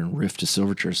mirror and riff to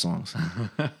Silverchair songs.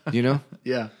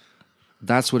 Yeah.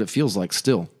 That's what it feels like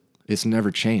still. It's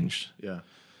never changed. Yeah.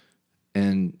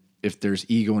 And if there's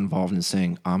ego involved in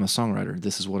saying, I'm a songwriter,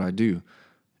 this is what I do,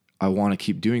 I want to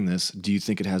keep doing this, do you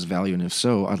think it has value? And if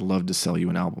so, I'd love to sell you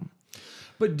an album.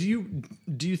 But do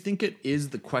you think it is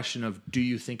the question of, do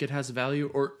you think it has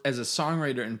value? Or as a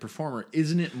songwriter and performer,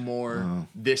 isn't it more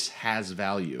this has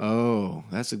value? Oh,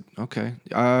 okay.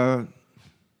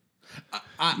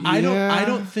 I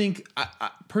don't think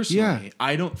personally.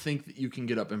 I don't think that you can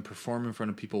get up and perform in front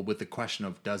of people with the question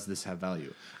of, does this have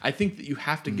value? I think that you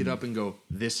have to get up and go,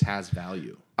 this has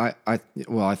value. I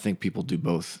think people do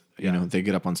both. They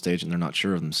get up on stage and they're not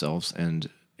sure of themselves, and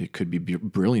it could be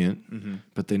brilliant,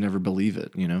 but they never believe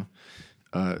it.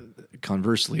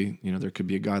 Conversely, there could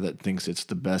be a guy that thinks it's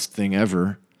the best thing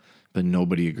ever, but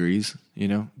nobody agrees,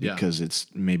 Yeah. because it's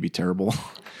maybe terrible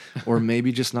or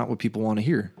maybe just not what people want to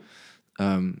hear.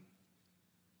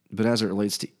 But as it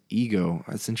relates to ego,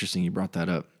 it's interesting you brought that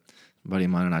up. A buddy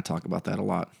of mine and I talk about that a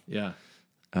lot. Yeah.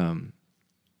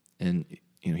 And,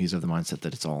 he's of the mindset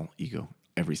that it's all ego.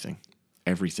 Everything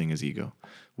is ego,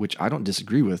 which I don't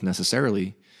disagree with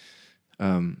necessarily.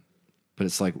 But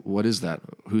it's like, what is that?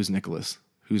 Who's Nicholas?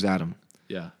 Who's Adam?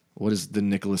 Yeah. What is the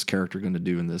Nicholas character going to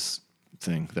do in this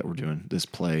thing that we're doing, this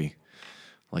play?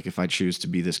 Like, if I choose to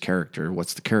be this character,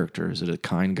 what's the character? Is it a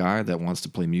kind guy that wants to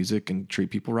play music and treat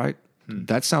people right?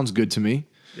 That sounds good to me.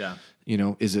 Yeah.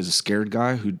 Is it a scared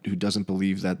guy who doesn't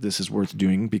believe that this is worth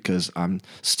doing because I'm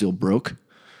still broke?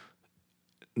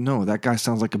 No, that guy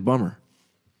sounds like a bummer.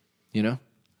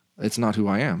 It's not who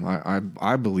I am.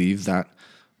 I believe that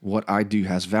what I do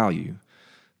has value,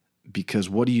 because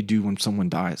what do you do when someone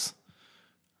dies?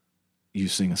 You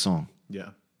sing a song. Yeah.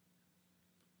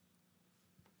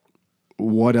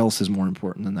 What else is more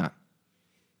important than that?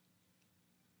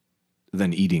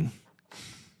 Than eating?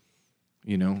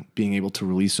 Being able to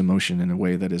release emotion in a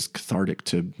way that is cathartic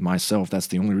to myself. That's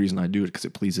the only reason I do it, because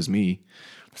it pleases me.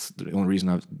 That's the only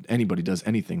reason anybody does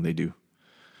anything they do.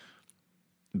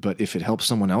 But if it helps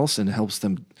someone else and it helps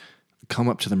them come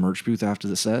up to the merch booth after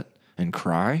the set and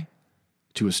cry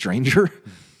to a stranger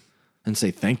and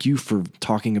say, thank you for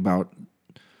talking about,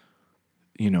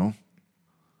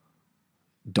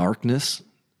 darkness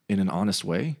in an honest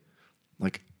way,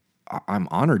 like, I'm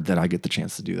honored that I get the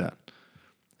chance to do that.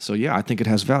 So yeah, I think it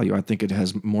has value. I think it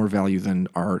has more value than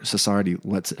our society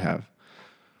lets it have.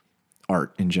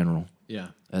 Art in general. Yeah.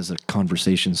 As a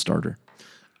conversation starter.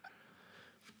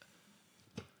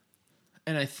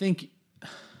 And I think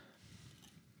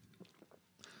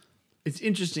it's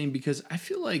interesting because I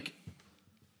feel like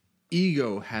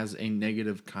ego has a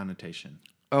negative connotation.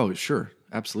 Oh, sure.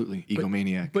 Absolutely.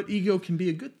 Egomaniac. But ego can be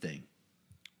a good thing.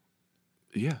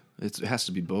 Yeah. It has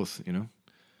to be both,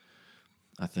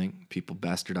 I think people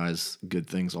bastardize good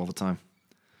things all the time.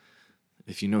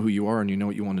 If you know who you are and you know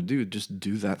what you want to do, just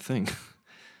do that thing,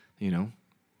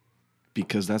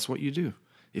 because that's what you do.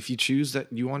 If you choose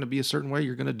that you want to be a certain way,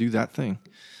 you're going to do that thing.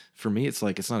 For me, it's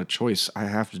like, it's not a choice. I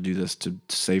have to do this to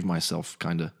save myself,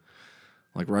 kind of.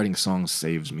 Like, writing songs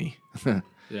saves me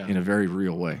in a very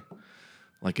real way.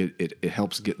 Like, it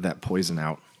helps get that poison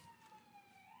out.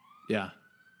 Yeah.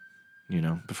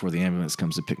 Before the ambulance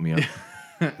comes to pick me up.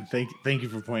 Thank you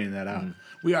for pointing that out.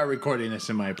 We are recording this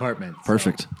in my apartment.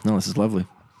 Perfect. So. No, this is lovely.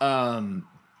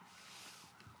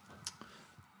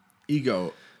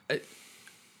 Ego.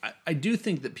 I do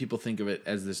think that people think of it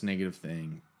as this negative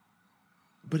thing,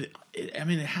 but it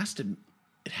has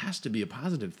to be a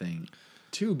positive thing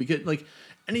too, because like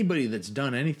anybody that's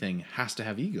done anything has to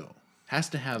have ego, has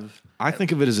to have. I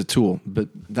think of it as a tool, but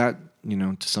that,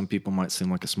 to some people might seem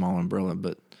like a small umbrella,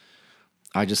 but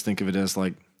I just think of it as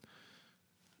like,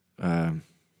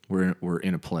 we're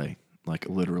in a play. Like,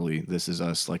 literally, this is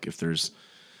us. Like, if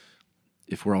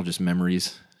we're all just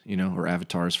memories, or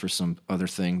avatars for some other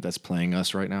thing that's playing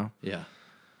us right now. Yeah.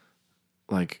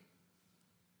 Like,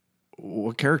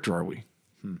 what character are we?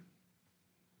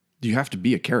 You have to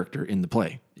be a character in the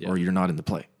play, or you're not in the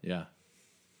play. Yeah.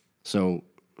 So,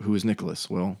 who is Nicholas?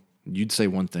 Well, you'd say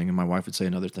one thing, and my wife would say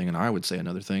another thing, and I would say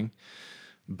another thing.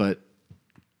 But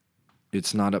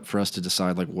it's not up for us to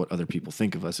decide like what other people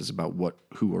think of us. It's about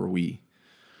who are we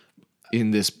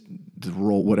in the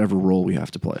role, whatever role we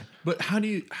have to play. But how do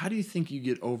you think you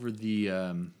get over the,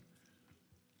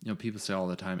 people say all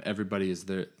the time, everybody is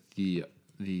the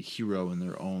hero in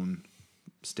their own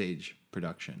stage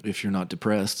production. If you're not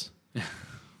depressed.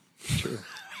 True.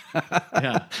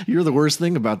 Yeah. You're the worst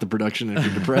thing about the production if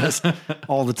you're depressed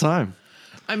all the time.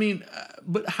 I mean,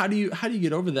 but how do you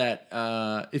get over that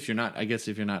if you're not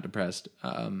depressed?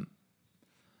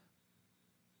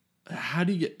 How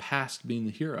do you get past being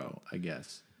the hero, I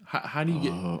guess? How do you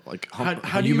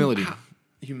get humility?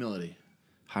 Humility.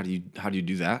 How do you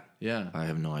do that? Yeah. I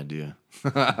have no idea.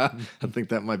 I think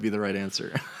that might be the right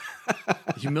answer.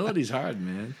 Humility's hard,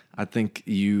 man. I think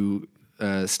you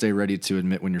stay ready to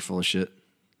admit when you're full of shit.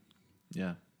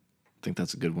 Yeah. I think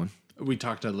that's a good one. We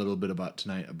talked a little bit about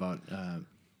tonight about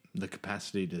the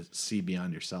capacity to see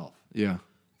beyond yourself. Yeah.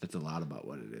 That's a lot about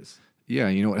what it is. Yeah,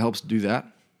 you know what helps do that?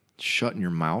 Shutting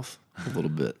your mouth a little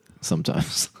bit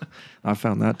sometimes. I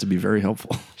found that to be very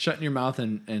helpful. Shutting your mouth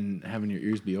and having your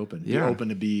ears be open. Yeah. You're open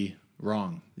to be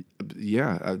wrong.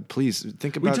 Yeah, please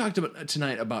think about... We talked about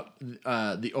tonight about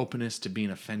the openness to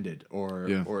being offended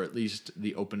or at least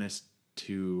the openness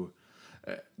to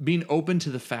being open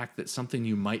to the fact that something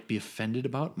you might be offended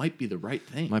about might be the right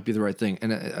thing. Might be the right thing.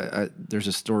 And there's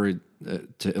a story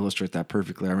to illustrate that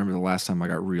perfectly. I remember the last time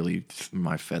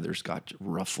my feathers got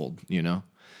ruffled, you know?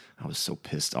 I was so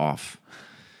pissed off.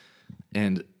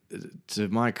 And to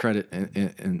my credit,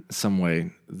 in some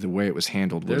way, the way it was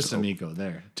handled There's was... some ego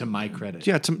there, to my credit.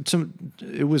 Yeah,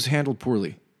 it was handled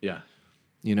poorly, Yeah.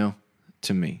 you know,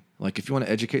 to me. Like, if you want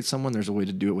to educate someone, there's a way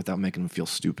to do it without making them feel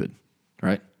stupid,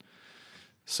 right?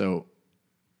 So,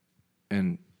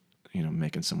 and, you know,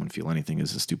 making someone feel anything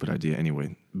is a stupid idea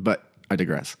anyway. But I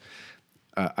digress.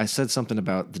 I said something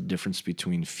about the difference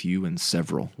between few and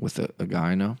several with a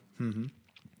guy I know. Mm-hmm.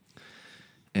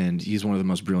 And he's one of the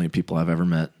most brilliant people I've ever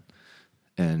met.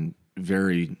 And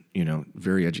very, you know,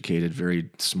 very educated, very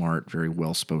smart, very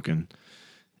well-spoken.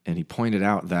 And he pointed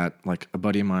out that, like, a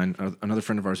buddy of mine, another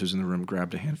friend of ours who's in the room,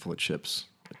 grabbed a handful of chips,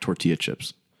 tortilla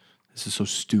chips. This is so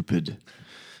stupid,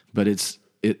 but it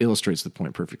illustrates the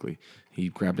point perfectly. He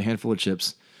grabbed a handful of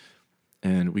chips,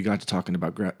 and we got to talking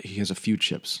about he has a few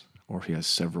chips, or he has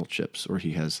several chips, or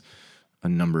he has a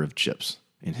number of chips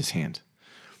in his hand.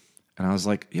 And I was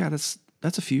like, yeah, that's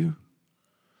a few.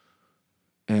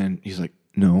 And he's like,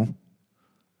 no.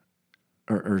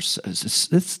 It's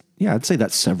yeah, I'd say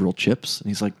that's several chips. And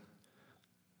he's like,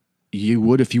 you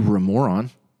would if you were a moron.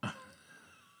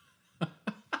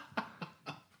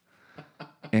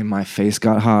 And my face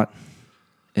got hot,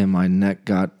 and my neck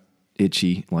got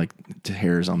itchy, like to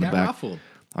hairs on the back. Ruffled.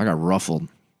 I got ruffled.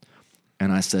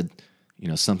 And I said, you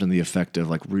know, something to the effect of,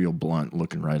 like, real blunt,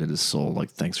 looking right at his soul,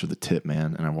 like, thanks for the tip,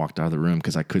 man. And I walked out of the room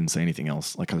because I couldn't say anything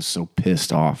else. Like, I was so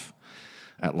pissed off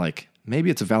at, like, maybe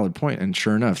it's a valid point. And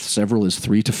sure enough, several is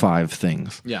 3 to 5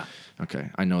 things. Yeah. Okay,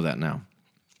 I know that now.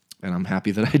 And I'm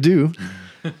happy that I do.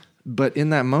 But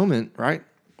in that moment, right,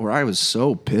 where I was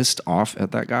so pissed off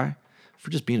at that guy for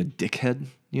just being a dickhead,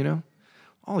 you know,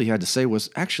 all he had to say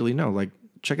was, actually, no, like,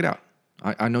 check it out.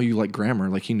 I know you like grammar.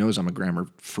 Like, he knows I'm a grammar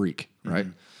freak, right?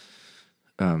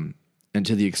 Mm-hmm. And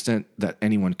to the extent that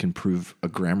anyone can prove a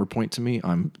grammar point to me,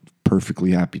 I'm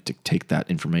perfectly happy to take that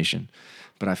information.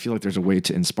 But I feel like there's a way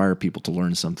to inspire people to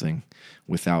learn something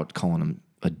without calling them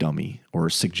a dummy or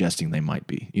suggesting they might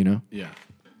be, you know? Yeah.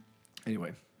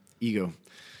 Anyway, ego.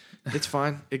 It's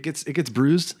fine. It gets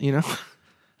bruised, you know?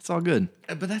 It's all good.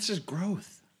 But that's just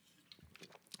growth.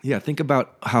 Yeah, think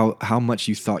about how much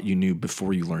you thought you knew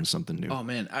before you learned something new. Oh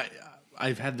man,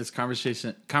 I've had this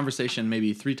conversation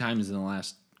maybe 3 times in the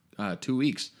last 2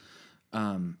 weeks.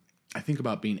 I think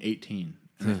about being 18,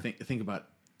 and I think about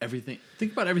everything.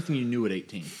 Think about everything you knew at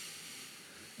 18,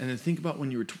 and then think about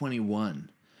when you were 21,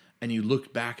 and you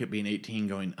looked back at being 18,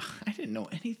 going, "I didn't know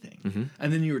anything." Mm-hmm.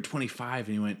 And then you were 25,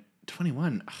 and you went,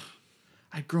 "21.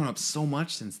 I've grown up so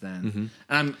much since then." Mm-hmm.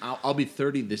 And I'll be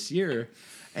 30 this year.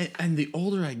 And the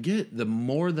older I get, the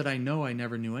more that I know I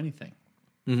never knew anything.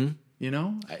 Mm-hmm. You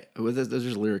know? There's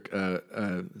a lyric.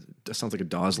 That sounds like a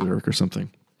Dawes lyric or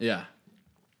something. Yeah.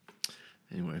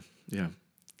 Anyway, yeah.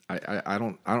 I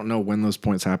don't know when those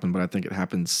points happen, but I think it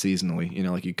happens seasonally. You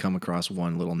know, like you come across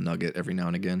one little nugget every now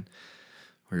and again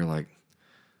where you're like,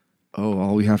 oh,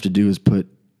 all we have to do is put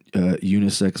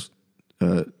unisex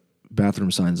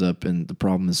bathroom signs up and the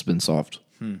problem has been solved.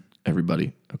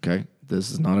 Everybody, okay?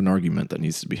 This is not an argument that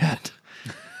needs to be had.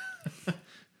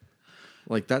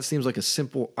 Like, that seems like a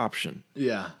simple option.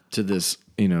 Yeah. To this,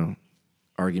 you know,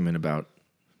 argument about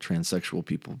transsexual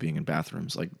people being in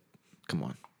bathrooms. Like, come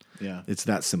on. Yeah. It's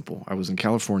that simple. I was in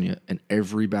California and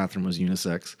every bathroom was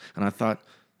unisex. And I thought,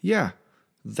 yeah,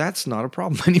 that's not a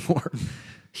problem anymore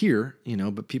here, you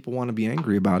know, but people want to be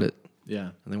angry about it. Yeah.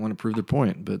 And they want to prove their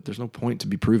point, but there's no point to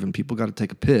be proven. People got to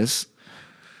take a piss.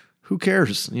 Who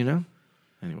cares, you know?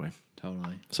 Anyway.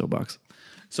 Totally. Soapbox.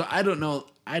 So I don't know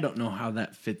how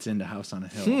that fits into House on a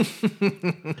Hill.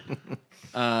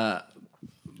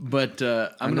 But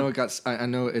I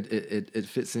know it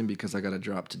fits in because I got to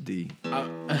drop to D.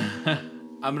 I'm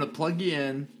gonna plug you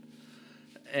in,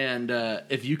 and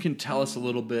if you can tell us a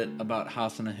little bit about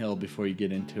House on a Hill before you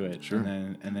get into it, sure,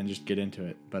 and then just get into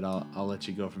it. But I'll let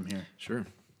you go from here. Sure.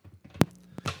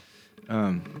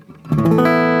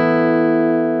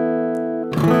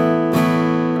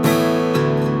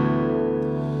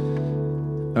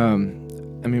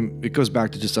 I mean, it goes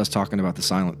back to just us talking about the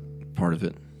silent part of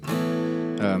it.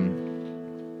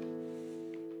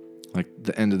 Like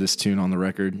the end of this tune on the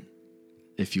record,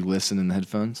 if you listen in the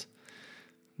headphones,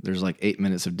 there's like 8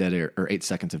 minutes of dead air, or 8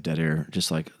 seconds of dead air.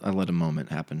 Just like I let a moment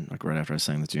happen, like right after I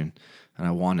sang the tune, and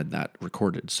I wanted that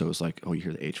recorded. So it's like, oh, you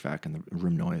hear the HVAC and the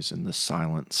room noise and the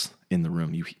silence in the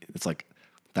room. It's like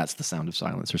that's the sound of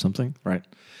silence or something, right?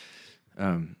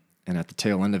 And at the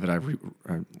tail end of it, I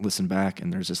listened back,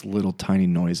 and there's this little tiny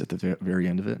noise at the very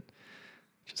end of it.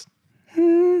 Just,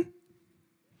 and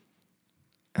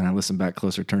I listened back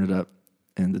closer, turned it up,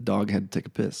 and the dog had to take a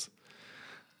piss.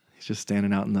 He's just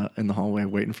standing out in the hallway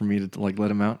waiting for me to like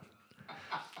let him out.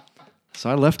 So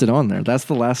I left it on there. That's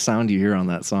the last sound you hear on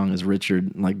that song is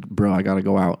Richard like, bro, I gotta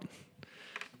go out.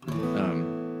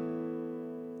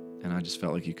 And I just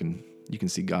felt like you can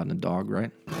see God in a dog,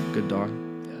 right? Good dog.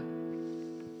 Yeah.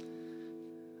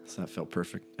 So that felt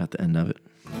perfect at the end of it.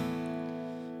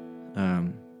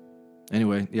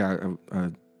 Anyway, yeah,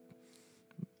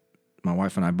 my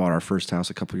wife and I bought our first house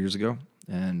a couple years ago,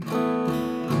 and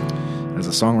as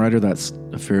a songwriter, that's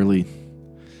a fairly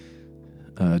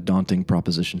daunting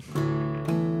proposition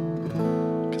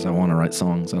because I want to write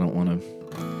songs. I don't want to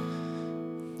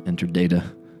enter data,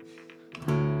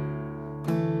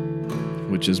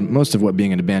 which is most of what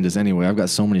being in a band is anyway. I've got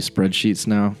so many spreadsheets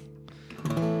now.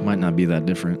 Might not be that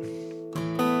different.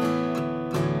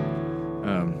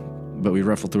 But we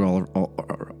ruffled through all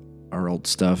our old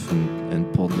stuff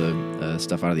and pulled the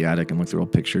stuff out of the attic and looked through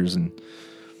old pictures. And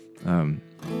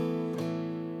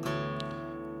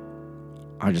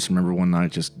I just remember one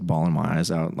night just bawling my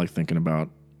eyes out, like thinking about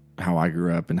how I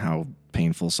grew up and how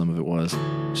painful some of it was.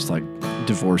 Just like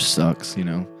divorce sucks, you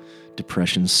know,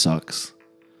 depression sucks.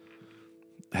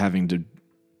 Having to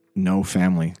know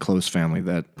family, close family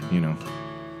that, you know,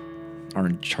 are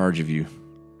in charge of you,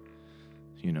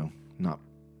 you know, not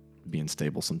being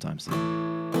stable sometimes.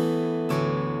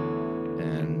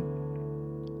 And,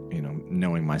 you know,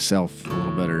 knowing myself a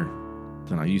little better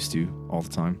than I used to all the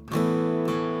time.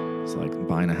 It's like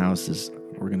buying a house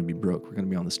we're going to be broke. We're going to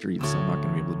be on the streets. I'm not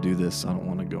going to be able to do this. I don't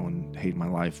want to go and hate my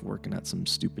life working at some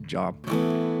stupid job.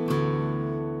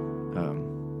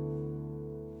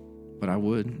 But I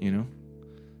would, you know,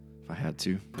 if I had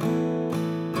to.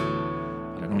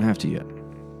 But I don't have to yet.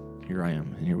 Here I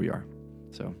am, and here we are.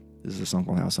 So this is the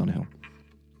Uncle House on a Hill.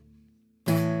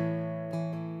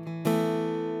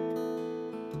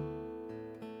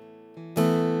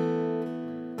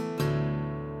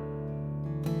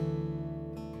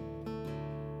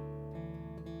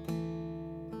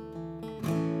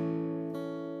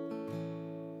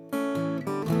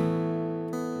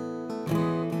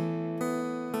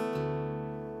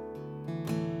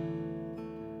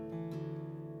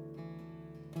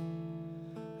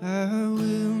 I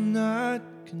will not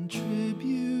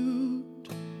contribute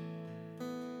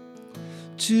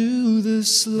to the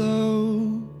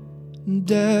slow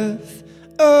death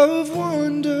of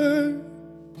wonder,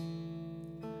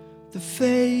 the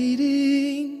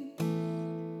fading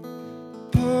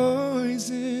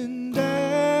poisoned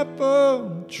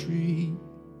apple tree.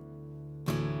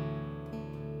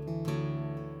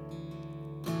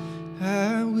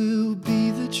 I will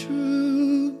be the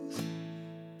truth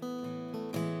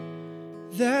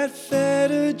that fed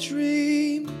a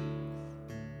dream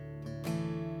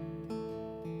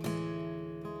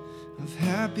of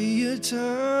happier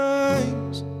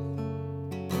times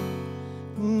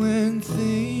when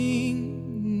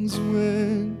things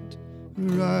went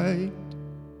right.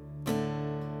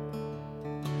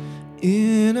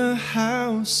 In a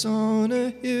house on a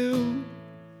hill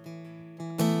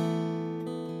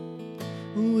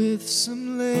with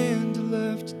some land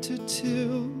left to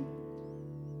till,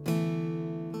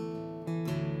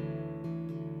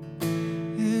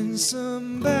 and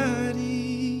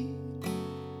somebody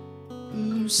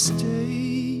who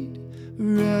stayed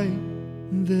right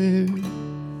there.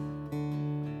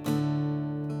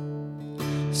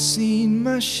 Seen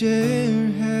my share,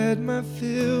 had my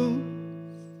fill,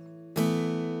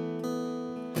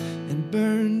 and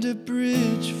burned a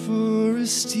bridge for a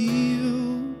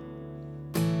steel,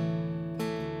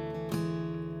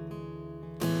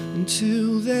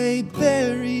 until they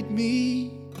buried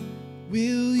me.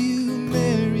 Will you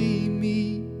marry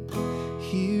me?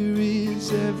 Here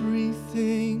is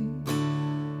everything.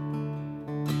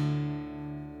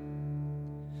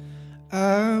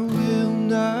 I will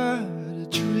not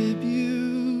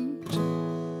attribute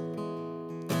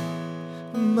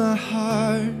my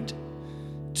heart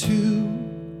to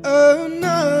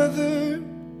another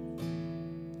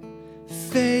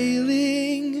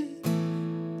failing,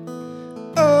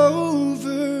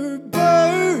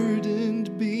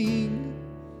 overburdened being.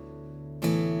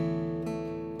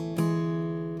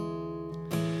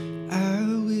 I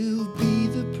will be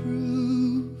the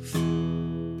proof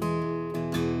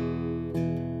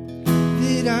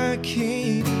that I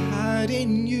can't hide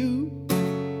in you.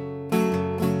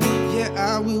 Yeah,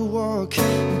 I will walk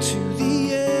to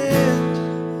the end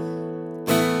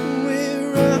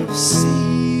where I'll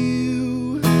see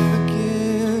you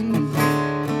again.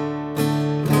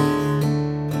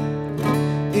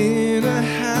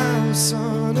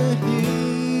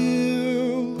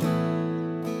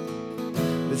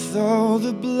 with all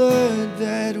the blood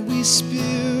that we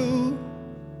spill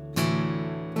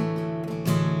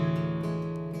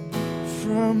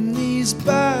from these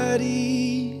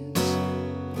bodies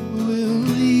we'll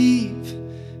leave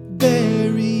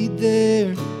buried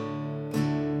there.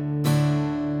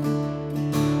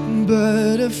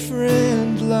 But a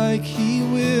friend like he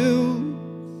will,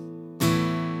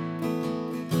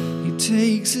 he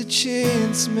takes a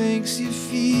chance, makes you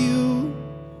feel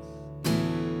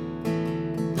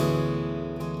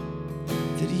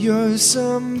that you're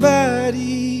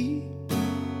somebody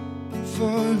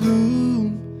for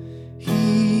whom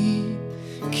he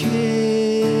cares.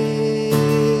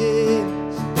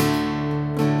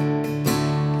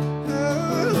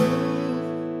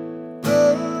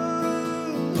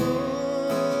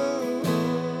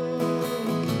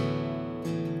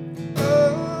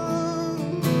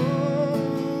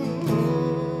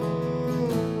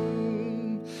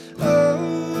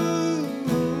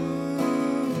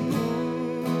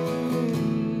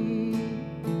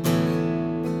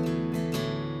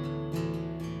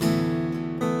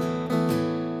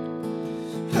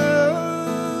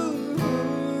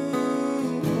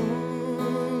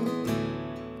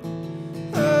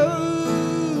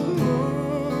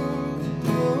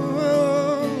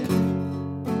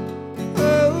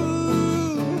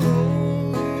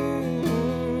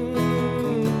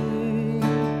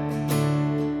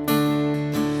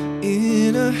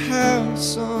 In a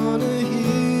house on a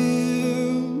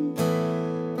hill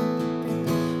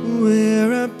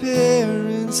where our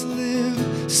parents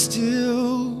live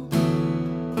still,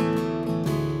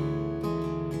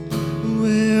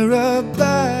 where a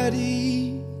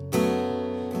body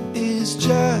is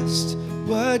just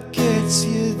what gets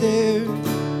you there.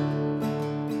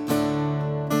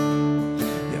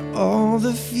 Yeah, all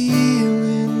the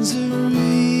feelings are real.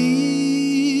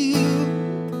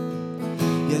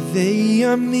 Yeah, they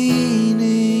are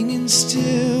meaning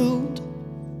instilled.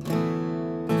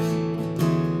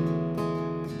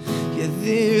 Yeah,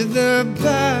 they're the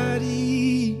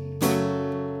body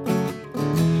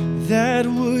that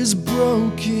was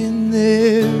broken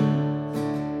there.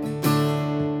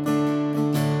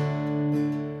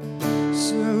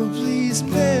 So please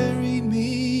marry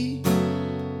me,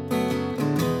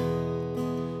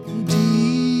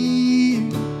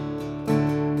 dear.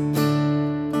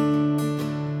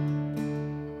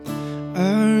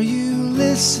 Are you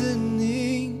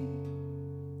listening?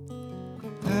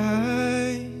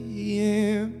 I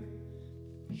am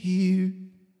here.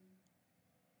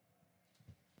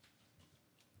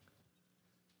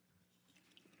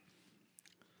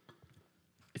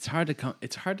 It's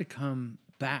hard to come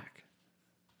back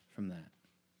from that.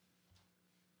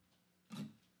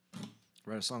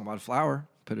 Write a song about a flower,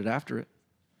 put it after it.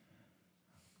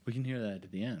 We can hear that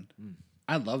at the end.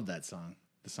 I love that song.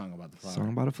 The song about the flower. Song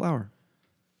about a flower.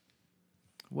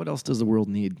 What else does the world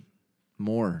need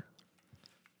more?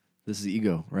 This is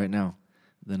ego right now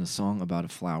than a song about a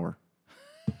flower.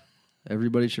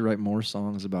 Everybody should write more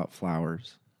songs about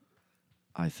flowers,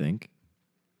 I think.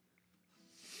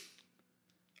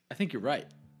 I think you're right.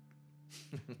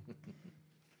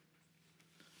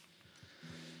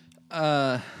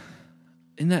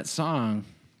 In that song,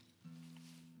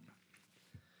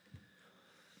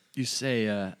 you say,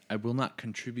 I will not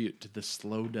contribute to the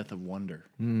slow death of wonder.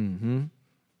 Mm-hmm.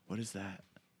 What is that?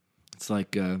 It's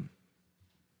like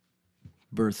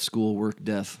birth, school, work,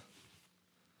 death.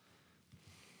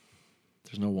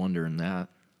 There's no wonder in that,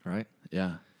 right?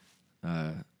 Yeah.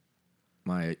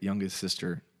 My youngest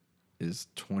sister is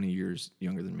 20 years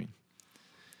younger than me.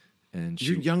 And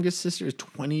Your youngest sister is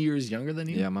 20 years younger than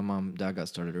you? Yeah, my mom, dad got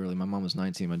started early. My mom was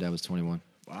 19, my dad was 21.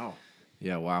 Wow.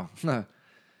 Yeah, wow.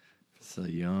 It's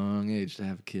a young age to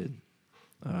have a kid.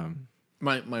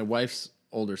 My wife's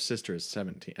older sister is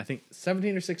 17. I think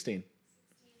 17 or 16.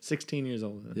 16 years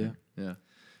old. I think. Yeah.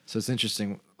 So it's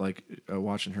interesting, like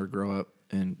watching her grow up,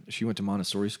 and she went to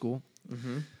Montessori school,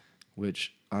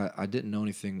 which I didn't know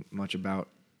anything much about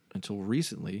until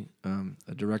recently.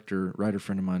 A director, writer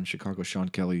friend of mine in Chicago, Sean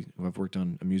Kelly, who I've worked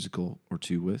on a musical or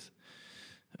two with,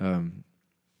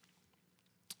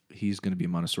 he's going to be a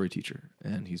Montessori teacher,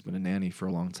 and he's been a nanny for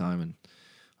a long time, and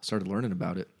I started learning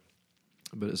about it.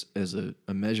 But as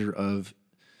a measure of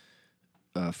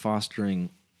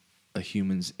fostering a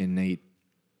human's innate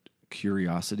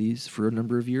curiosities for a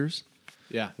number of years,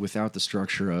 without the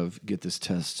structure of get this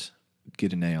test,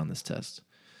 get an A on this test.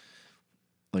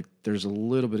 Like there's a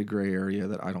little bit of gray area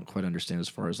that I don't quite understand as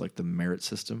far as like the merit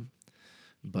system,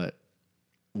 but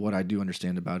what I do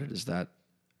understand about it is that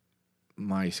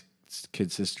my kid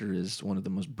sister is one of the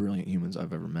most brilliant humans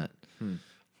I've ever met,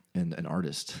 and an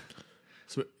artist.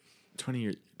 So 20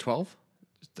 years, 12?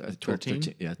 12, 13?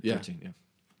 13, yeah, Yeah. 13, yeah.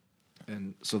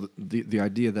 And so the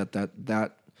idea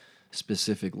that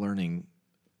specific learning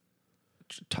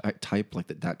type, like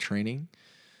that training,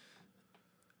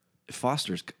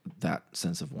 fosters that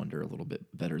sense of wonder a little bit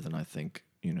better than I think.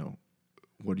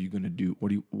 What are you going to do?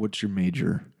 What's your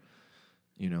major?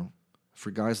 For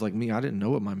guys like me, I didn't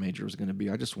know what my major was going to be.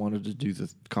 I just wanted to do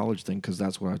the college thing because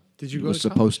that's what I Did you go was to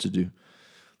supposed to do.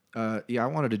 Yeah, I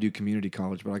wanted to do community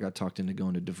college, but I got talked into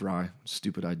going to DeVry.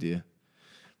 Stupid idea.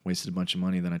 Wasted a bunch of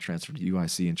money. Then I transferred to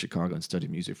UIC in Chicago and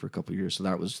studied music for a couple of years. So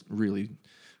that was really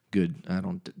good. I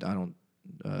don't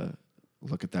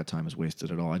look at that time as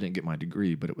wasted at all. I didn't get my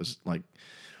degree, but it was like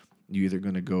you either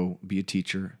going to go be a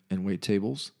teacher and wait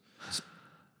tables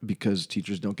because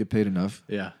teachers don't get paid enough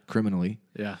Yeah. criminally,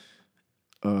 Yeah.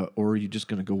 or are you just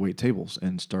going to go wait tables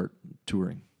and start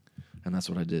touring? And that's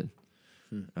what I did.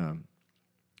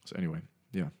 So anyway,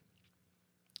 yeah.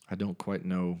 I don't quite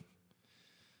know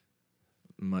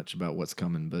much about what's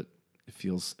coming, but it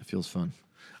feels fun.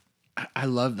 I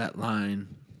love that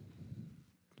line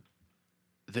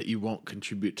that you won't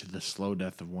contribute to the slow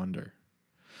death of wonder.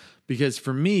 Because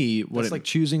for me, It's like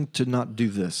choosing to not do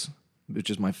this, which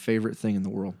is my favorite thing in the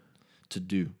world to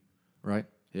do, right?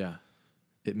 yeah.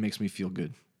 It makes me feel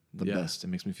good, the Yeah. best. It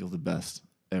makes me feel the best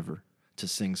ever to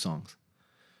sing songs,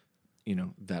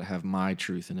 that have my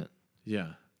truth in it.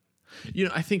 Yeah.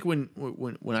 I think when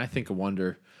I think of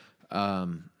wonder,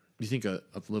 you think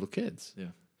of little kids.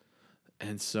 Yeah.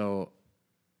 And so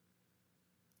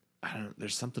I don't know,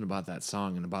 there's something about that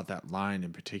song and about that line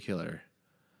in particular.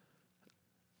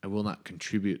 I will not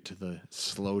contribute to the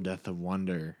slow death of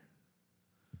wonder.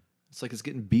 It's like it's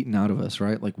getting beaten out of us,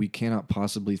 right? Like we cannot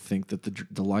possibly think that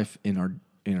the life in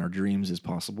our dreams is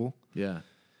possible, Yeah.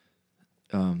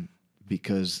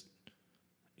 because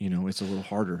it's a little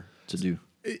harder to do.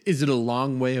 Is it a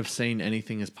long way of saying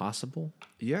anything is possible?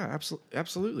 Yeah,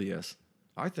 absolutely, yes.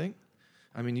 I think.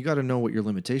 I mean, you got to know what your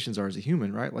limitations are as a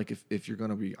human, right? Like if you're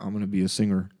I'm gonna be a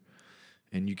singer,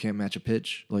 and you can't match a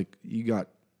pitch, like you got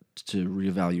to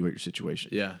reevaluate your situation.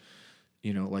 Yeah.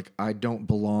 Like I don't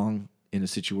belong in a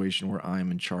situation where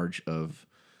I'm in charge of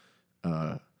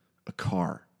a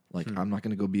car. Like I'm not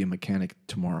gonna go be a mechanic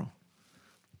tomorrow.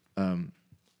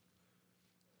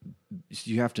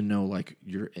 You have to know, like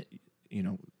you're,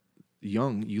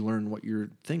 young. You learn what your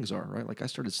things are, right? Like I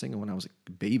started singing when I was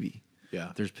a baby.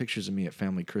 Yeah. There's pictures of me at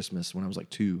family Christmas when I was like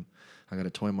 2. I got a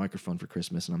toy microphone for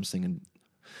Christmas, and I'm singing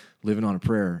 "Living on a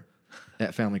Prayer"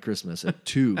 at family Christmas at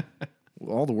 2.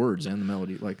 All the words and the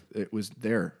melody, like it was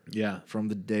there. Yeah. From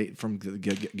the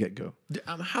get go.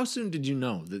 How soon did you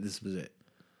know that this was it?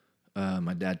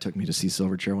 My dad took me to see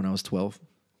Silverchair when I was 12,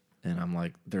 and I'm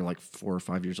like, they're like 4 or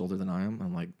 5 years older than I am.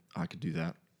 I'm like, I could do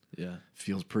that. Yeah.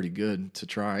 Feels pretty good to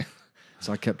try.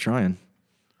 So I kept trying,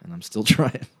 and I'm still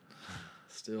trying.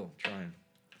 Still trying.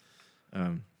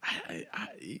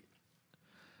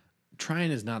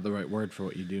 Trying is not the right word for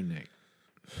what you do, Nick.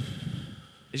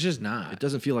 It's just not. It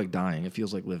doesn't feel like dying. It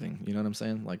feels like living. You know what I'm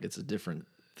saying? Like it's a different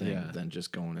thing Yeah. than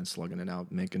just going and slugging it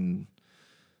out, making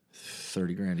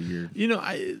 $30,000 a year.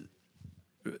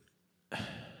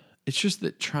 It's just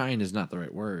that trying is not the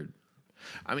right word.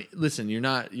 I mean, listen, you're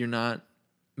not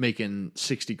making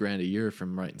 $60,000 a year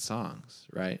from writing songs,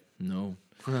 right? No.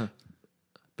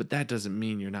 But that doesn't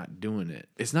mean you're not doing it.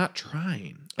 It's not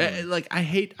trying. Like I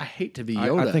hate to be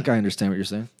Yoda. I think I understand what you're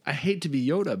saying. I hate to be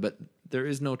Yoda, but there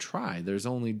is no try. There's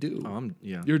only do.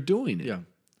 Yeah. You're doing it. Yeah.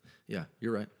 Yeah,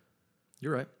 you're right.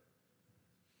 You're right.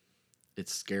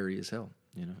 It's scary as hell,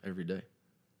 every day.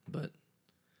 But,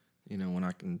 when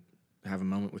I can have a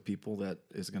moment with people that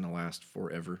is going to last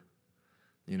forever,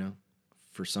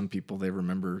 for some people, they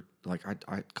remember, like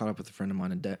I caught up with a friend of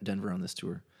mine in Denver on this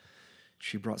tour.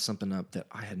 She brought something up that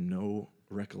I had no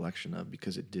recollection of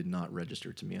because it did not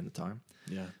register to me at the time.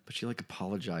 Yeah. But she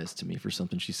apologized to me for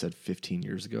something she said 15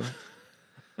 years ago.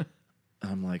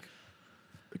 I'm like,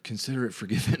 consider it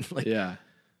forgiven. Yeah.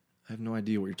 I have no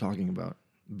idea what you're talking about,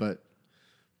 but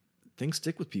things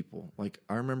stick with people. Like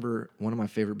I remember one of my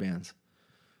favorite bands.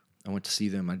 I went to see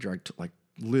them. I dragged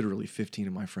literally 15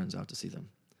 of my friends out to see them.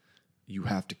 You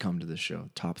have to come to this show.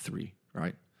 Top 3,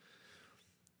 right?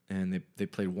 And they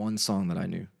played one song that I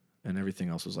knew, and everything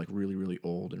else was really, really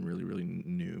old and really, really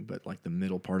new. But the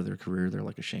middle part of their career, they're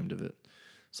ashamed of it.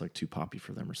 It's too poppy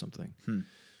for them or something,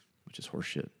 which is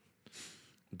horseshit.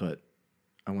 But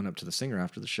I went up to the singer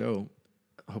after the show,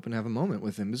 hoping to have a moment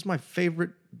with him. This is my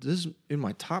favorite. This is in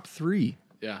my top 3.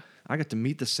 Yeah. I got to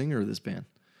meet the singer of this band.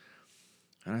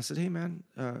 And I said, hey, man,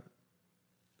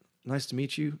 nice to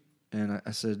meet you. And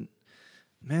I said,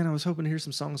 man, I was hoping to hear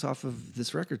some songs off of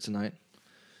this record tonight.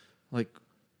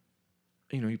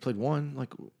 you played one,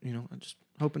 like, I'm just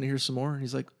hoping to hear some more. And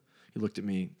he looked at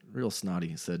me real snotty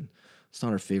and said, it's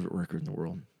not our favorite record in the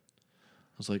world.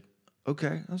 I was like,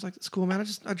 okay. I was like, that's cool, man.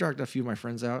 I dragged a few of my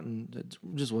friends out, and it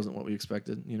just wasn't what we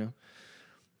expected,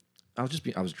 I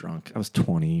was drunk. I was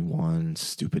 21,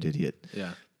 stupid idiot.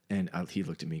 Yeah. And he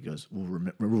looked at me and goes,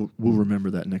 we'll remember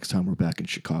that next time we're back in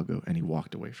Chicago. And he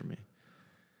walked away from me.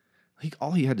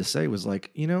 All he had to say was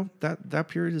like, that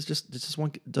period is just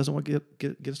doesn't want to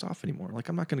get us off anymore. Like,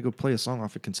 I'm not going to go play a song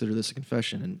off of Consider This a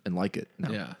Confession and like it. No.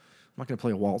 Yeah. I'm not going to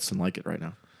play a waltz and like it right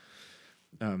now.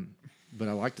 But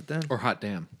I liked it then. Or Hot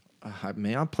Damn.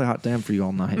 I'll play Hot Damn for you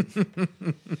all night.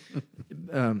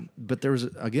 But there was,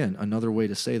 again, another way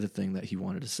to say the thing that he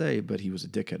wanted to say, but he was a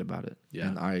dickhead about it. Yeah.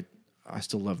 And I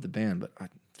still love the band, but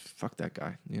fuck that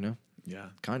guy, Yeah.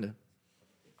 Kind of.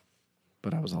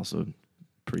 But I was also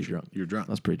pretty drunk. You were drunk.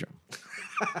 I was pretty drunk.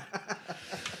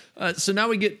 So now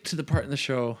we get to the part in the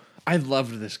show. I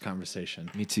loved this conversation.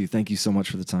 Me too. Thank you so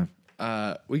much for the time.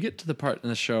 We get to the part in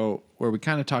the show where we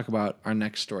kind of talk about our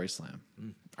next Story Slam.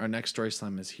 Our next Story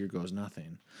Slam is Here Goes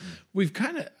Nothing. We've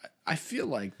I feel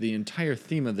like the entire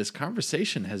theme of this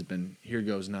conversation has been Here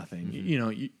Goes Nothing.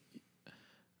 Mm-hmm.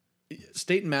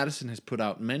 State and Madison has put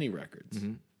out many records.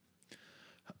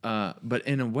 Mm-hmm. But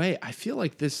in a way, I feel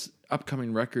like this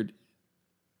upcoming record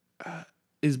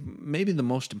is maybe the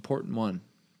most important one.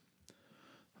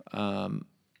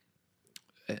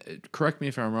 Correct me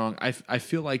if I'm wrong. I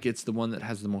feel like it's the one that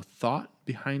has the most thought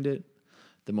behind it,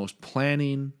 the most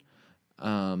planning.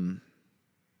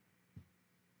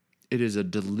 It is a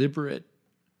deliberate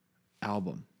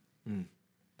album.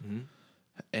 Mm-hmm.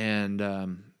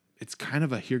 And it's kind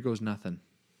of a Here Goes Nothing.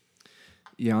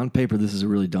 Yeah, on paper, this is a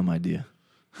really dumb idea.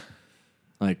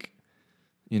 Like,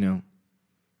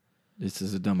 this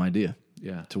is a dumb idea.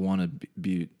 Yeah. To want to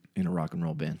be in a rock and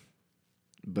roll band.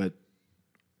 But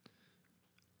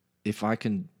if I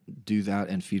can do that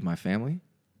and feed my family,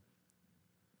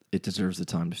 it deserves the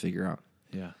time to figure out.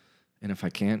 Yeah. And if I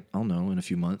can't, I'll know in a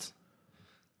few months.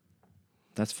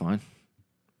 That's fine.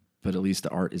 But at least the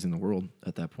art is in the world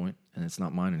at that point, and it's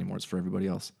not mine anymore. It's for everybody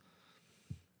else.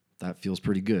 That feels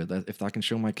pretty good. If I can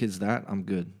show my kids that, I'm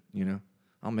good.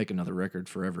 I'll make another record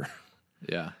forever.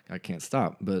 Yeah. I can't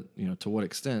stop. But, to what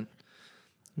extent?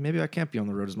 Maybe I can't be on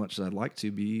the road as much as I'd like to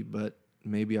be, but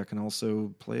maybe I can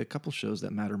also play a couple shows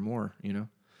that matter more,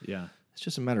 Yeah. It's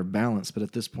just a matter of balance. But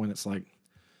at this point, it's like,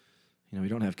 we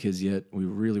don't have kids yet. We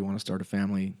really want to start a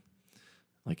family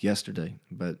like yesterday.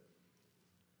 But,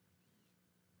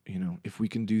 if we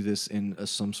can do this in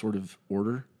some sort of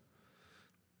order,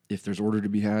 if there's order to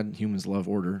be had, humans love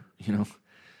order,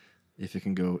 If it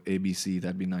can go A, B, C,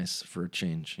 that'd be nice for a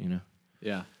change,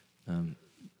 Yeah.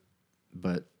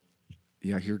 But,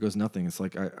 yeah, Here Goes Nothing. It's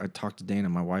like I talked to Dana,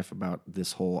 my wife, about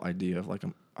this whole idea of like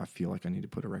I feel like I need to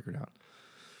put a record out.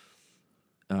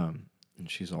 And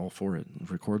she's all for it.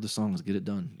 Record the songs, get it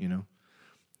done,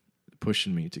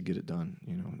 pushing me to get it done,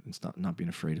 it's not being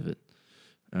afraid of it.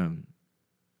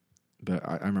 But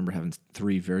I remember having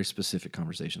 3 very specific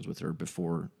conversations with her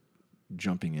before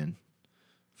jumping in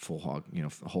full hog,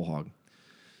 whole hog.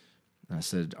 And I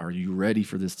said, are you ready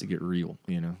for this to get real?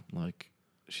 Like,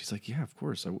 she's like, yeah, of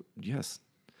course. Yes.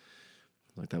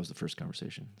 Like, that was the first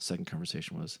conversation. The second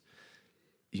conversation was,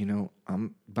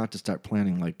 I'm about to start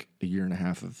planning like a year and a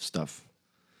half of stuff.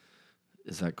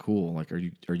 Is that cool? Like, are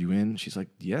you in? She's like,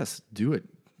 yes, do it.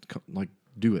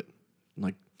 Do it.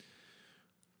 Like,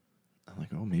 I'm like,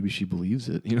 oh, maybe she believes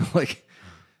it. Like,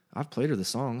 I've played her the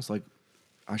songs. Like,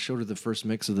 I showed her the first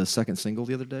mix of the second single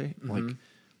the other day. Mm-hmm. Like,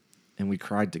 and we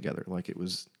cried together. Like, it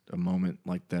was a moment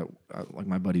like that. Like,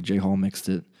 my buddy Jay Hall mixed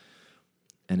it,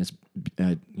 and it's,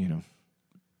 the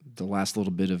last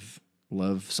little bit of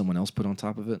love someone else put on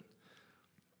top of it.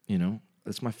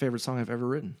 It's my favorite song I've ever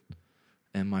written,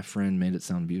 and my friend made it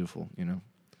sound beautiful.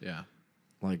 Yeah.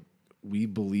 Like, we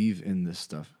believe in this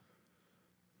stuff,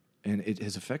 and it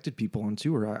has affected people on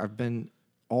tour. I've been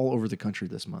all over the country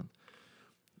this month.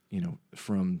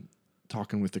 From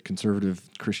talking with a conservative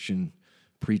Christian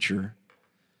preacher,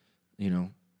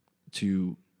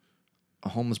 to a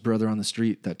homeless brother on the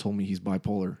street that told me he's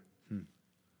bipolar.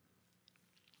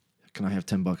 Can I have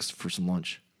 $10 for some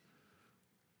lunch?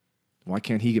 Why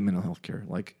can't he get mental health care?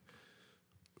 Like,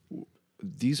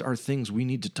 these are things we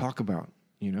need to talk about.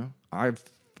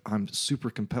 I'm super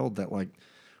compelled that like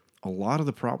a lot of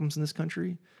the problems in this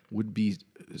country would be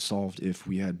solved if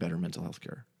we had better mental health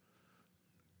care.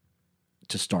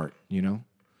 To start,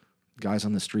 guys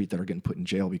on the street that are getting put in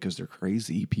jail because they're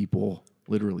crazy people,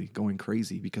 literally going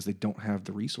crazy because they don't have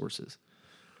the resources.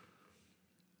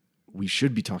 we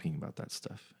should be talking about that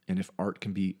stuff. And if art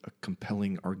can be a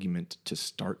compelling argument to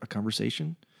start a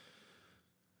conversation,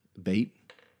 bait,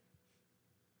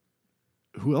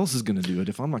 who else is going to do it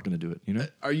if I'm not going to do it, you know?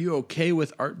 Are you okay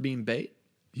with art being bait?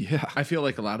 Yeah. I feel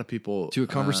like a lot of people To a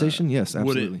conversation? Yes,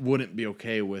 absolutely. wouldn't be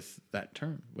okay with that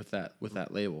term, with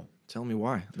that label. Tell me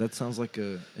why. That sounds like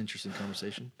a interesting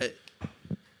conversation.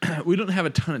 We don't have a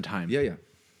ton of time. Yeah.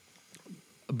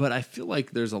 But I feel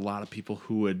like there's a lot of people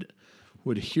who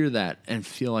would hear that and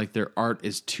feel like their art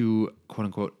is too, quote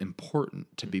unquote,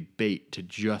 important to be bait to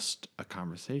just a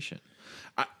conversation.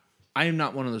 I am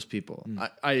not one of those people.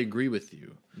 I agree with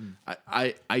you.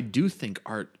 I do think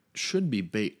art should be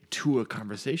bait to a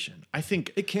conversation. I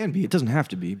think It can be. It doesn't have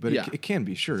to be, but Yeah. it can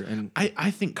be, sure. And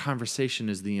I think conversation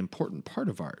is the important part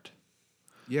of art.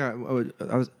 yeah, we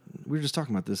were just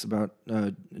talking about this, about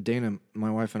Dana, my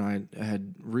wife, and I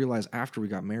had realized after we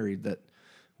got married that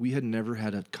we had never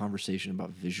had a conversation about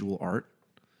visual art.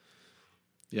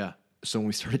 Yeah. So when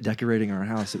we started decorating our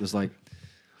house, it was like,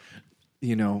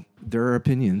 you know, there are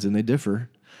opinions and they differ.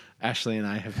 Ashley and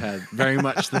I have had very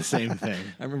much the same thing.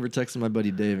 I remember texting my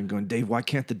buddy Dave and going, Dave, why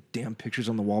can't the damn pictures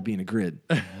on the wall be in a grid?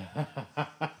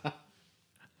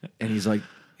 And he's like,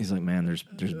 man, there's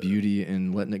beauty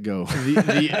in letting it go.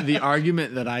 The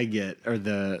argument that I get, or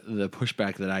the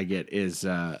pushback that I get, is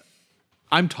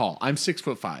I'm tall. I'm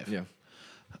 6'5". Yeah.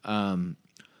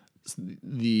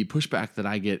 The pushback that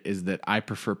I get is that I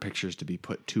prefer pictures to be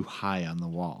put too high on the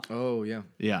wall. Oh, yeah.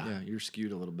 Yeah. Yeah, you're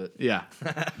skewed a little bit. Yeah.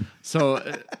 So,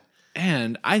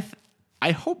 and I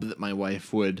hope that my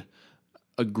wife would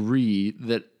agree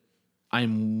that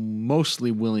I'm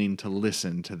mostly willing to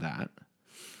listen to that.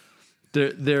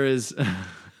 There is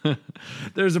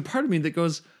there's a part of me that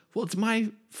goes, well, it's my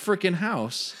freaking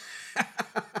house.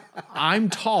 I'm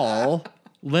tall.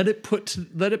 Let it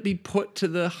be put to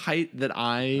the height that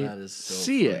I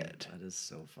see it. That is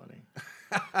so funny.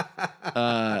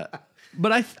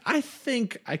 But I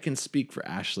think I can speak for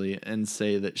Ashley and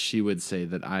say that she would say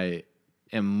that I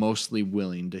am mostly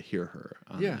willing to hear her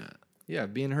on that. Yeah,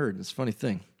 being heard. It's a funny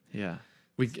thing. Yeah.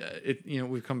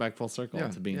 We've come back full circle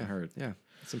to being heard. Yeah,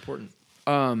 it's important.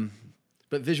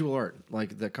 But visual art,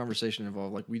 like that conversation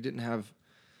involved, like we didn't have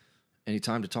any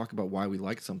time to talk about why we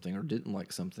liked something or didn't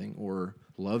like something or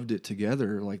loved it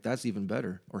together. Like that's even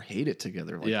better. Or hate it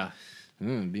together. Like,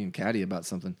 being catty about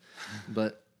something.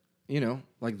 But, you know,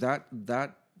 like that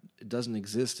doesn't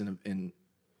exist in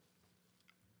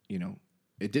you know,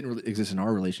 it didn't really exist in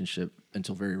our relationship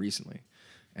until very recently.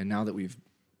 And now that we've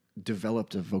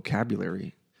developed a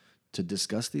vocabulary to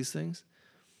discuss these things,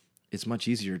 it's much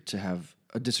easier to have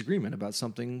a disagreement about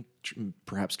something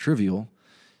perhaps trivial,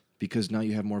 because now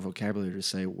you have more vocabulary to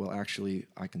say, well, actually,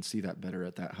 I can see that better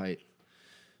at that height.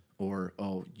 Or,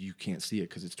 oh, you can't see it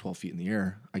because it's 12 feet in the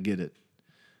air. I get it.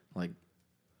 Like,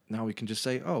 now we can just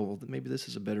say, oh, well, maybe this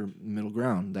is a better middle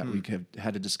ground, that we have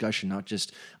had a discussion, not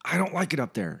just, I don't like it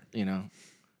up there, you know.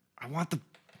 I want the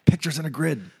pictures in a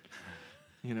grid.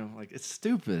 You know, like, it's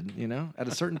stupid, you know. At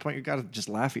a certain point, you got to just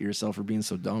laugh at yourself for being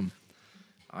so dumb.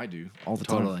 I do all the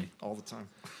time. All the time.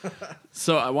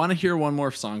 So I want to hear one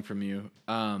more song from you.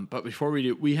 But before we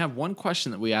do, we have one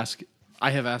question that we ask.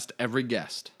 I have asked every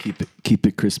guest. Keep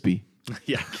it crispy.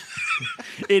 Yeah,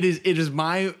 it is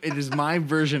my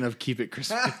version of keep it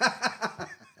crispy.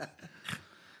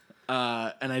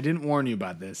 And I didn't warn you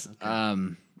about this.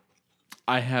 Okay.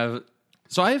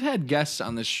 I've had guests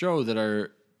on this show that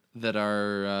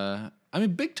are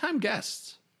big time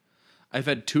guests. I've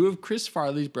had two of Chris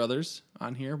Farley's brothers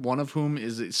on here, one of whom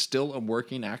is still a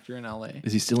working actor in LA.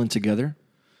 Is he still in Together?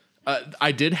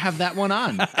 I did have that one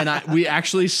on, and we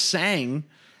actually sang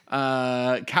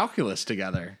Calculus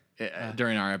together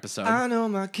during our episode. I know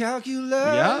my calculus.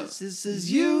 Yeah. This is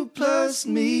you plus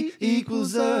me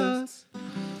equals us.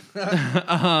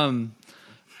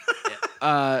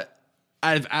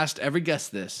 I've asked every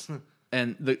guest this.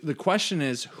 And the question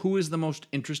is, who is the most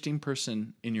interesting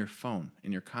person in your phone,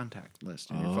 in your contact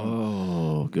list, in your phone?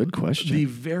 Oh, good question. The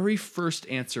very first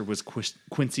answer was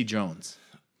Quincy Jones.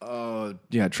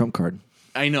 Yeah, trump card.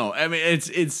 I know. I mean,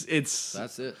 it's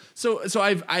That's it. So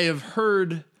I have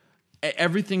heard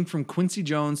everything from Quincy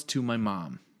Jones to my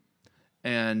mom,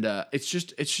 and it's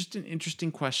just an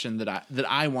interesting question that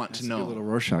I want to know. A little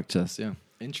Rorschach test, yeah.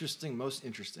 Interesting, most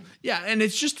interesting. Yeah, and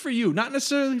it's just for you, not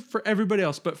necessarily for everybody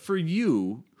else, but for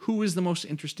you. Who is the most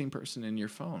interesting person in your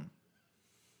phone?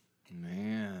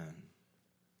 Man,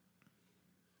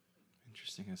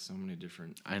 interesting has so many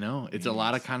different. I know it's a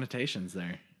lot of connotations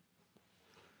there.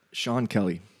 Sean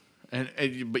Kelly.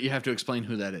 But you have to explain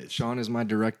who that is. Sean is my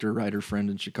director, writer friend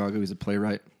in Chicago. He's a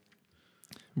playwright.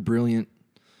 Brilliant,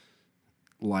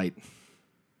 light,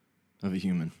 of a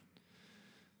human.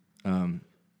 One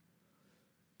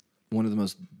of the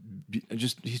most,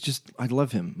 I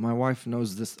love him. My wife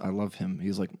knows this. I love him.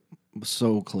 He's like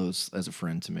so close as a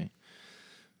friend to me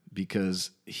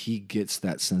because he gets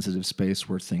that sensitive space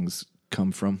where things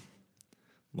come from.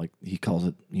 Like he calls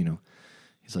it,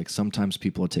 he's like, sometimes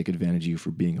people will take advantage of you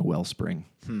for being a wellspring.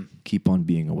 Keep on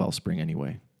being a wellspring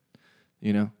anyway.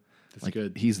 That's like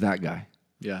good. He's that guy.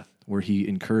 Yeah. Where he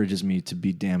encourages me to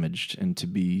be damaged and to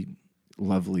be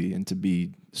lovely and to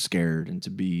be scared and to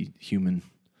be human.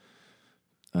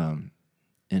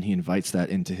 And he invites that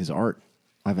into his art.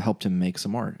 I've helped him make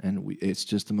some art, and it's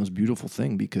just the most beautiful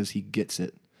thing because he gets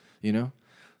it,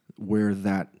 where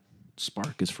that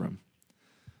spark is from.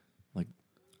 Like,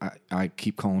 I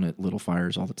keep calling it little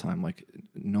fires all the time. Like,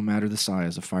 no matter the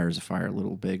size, a fire is a fire.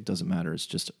 Little, big, doesn't matter.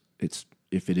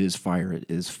 If it is fire, it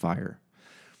is fire.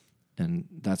 And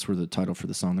that's where the title for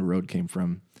the song "The Road" came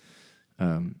from.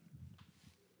 In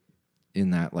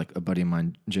that, like, a buddy of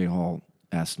mine, Jay Hall,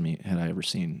 asked me, had I ever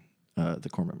seen the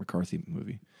Cormac McCarthy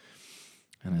movie?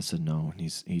 And I said no. And he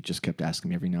just kept asking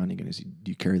me every now and again, do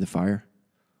you carry the fire?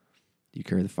 Do you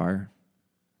carry the fire?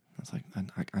 I was like,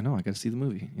 I know, I got to see the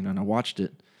movie. And I watched it.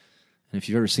 And if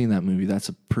you've ever seen that movie, that's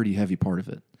a pretty heavy part of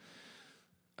it.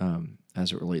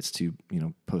 As it relates to,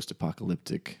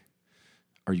 post-apocalyptic,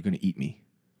 are you going to eat me?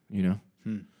 Do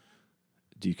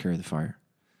you carry the fire?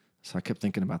 So I kept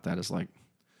thinking about that as like,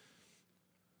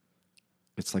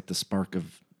 it's like the spark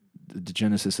of the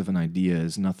genesis of an idea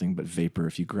is nothing but vapor.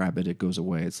 If you grab it, it goes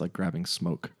away. It's like grabbing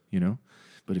smoke,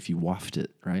 But if you waft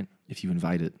it, right? If you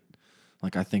invite it,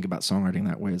 like I think about songwriting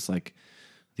that way. It's like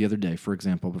the other day, for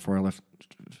example, before I left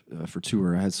for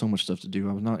tour, I had so much stuff to do.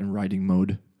 I was not in writing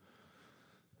mode,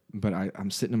 but I'm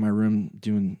sitting in my room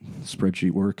doing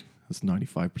spreadsheet work. That's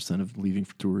 95% of leaving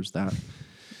for tours. That,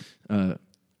 and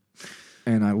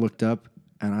I looked up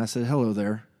and I said, "Hello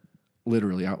there."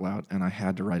 Literally out loud, and I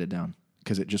had to write it down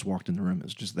because it just walked in the room. It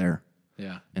was just there.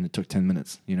 Yeah. And it took 10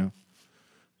 minutes,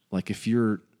 Like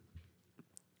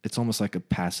it's almost like a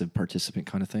passive participant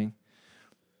kind of thing.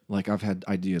 Like I've had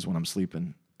ideas when I'm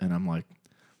sleeping, and I'm like,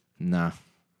 nah,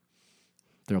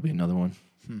 there'll be another one.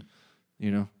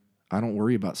 I don't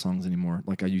worry about songs anymore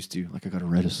like I used to. Like I got to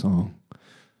write a song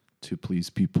to please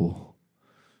people.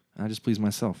 I just please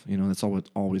myself. That's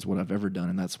always what I've ever done.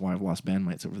 And that's why I've lost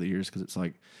bandmates over the years. Because it's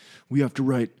like, we have to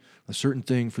write a certain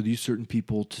thing for these certain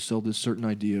people to sell this certain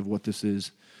idea of what this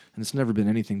is. And it's never been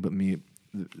anything but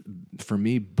for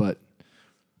me, but,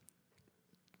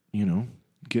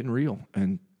 getting real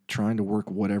and trying to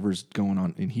work whatever's going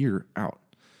on in here out.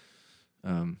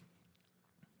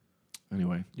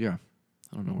 Anyway, yeah.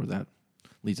 I don't know where that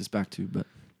leads us back to, but.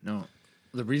 No.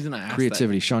 The reason I asked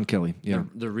creativity, Sean Kelly. Yeah.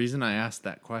 The reason I asked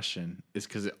that question is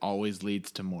because it always leads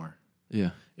to more. Yeah.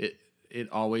 It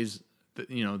always,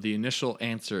 the initial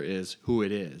answer is who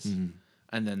it is,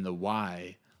 and then the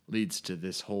why leads to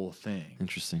this whole thing.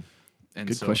 Interesting. And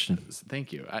good question.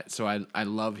 Thank you. I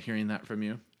love hearing that from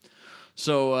you.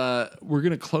 So we're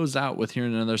gonna close out with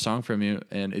hearing another song from you,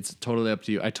 and it's totally up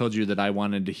to you. I told you that I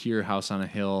wanted to hear "House on a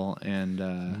Hill"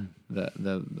 and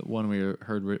the one we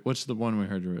heard. What's the one we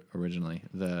heard originally?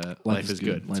 The Life is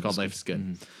Good. It's called Life is Good.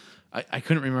 Mm-hmm. I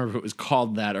couldn't remember if it was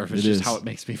called that or if it's just how it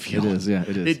makes me feel. It is, yeah,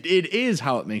 it is. It is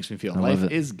how it makes me feel.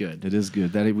 Life is good. It is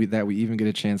good. That we even get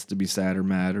a chance to be sad or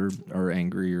mad or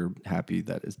angry or happy.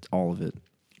 That is all of it.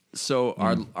 So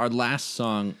our last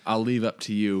song, I'll leave up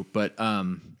to you, but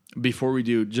before we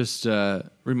do, just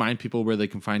remind people where they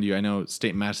can find you. I know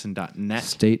stateandmadison.net.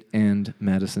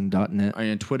 Stateandmadison.net. Are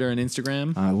you on Twitter and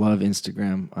Instagram? I love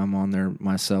Instagram. I'm on there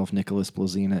myself, Nicholas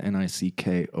Blazina,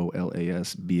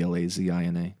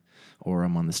 NickOlasBlazina. Or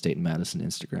I'm on the State and Madison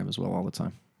Instagram as well all the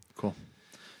time. Cool.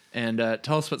 And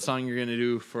tell us what song you're going to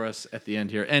do for us at the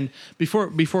end here. And before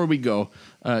we go,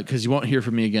 because you won't hear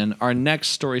from me again, our next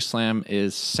Story Slam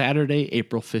is Saturday,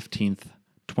 April 15th,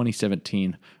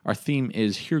 2017. Our theme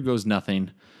is Here Goes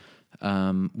Nothing.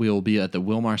 We will be at the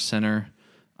Wilmar Center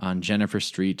on Jennifer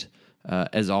Street.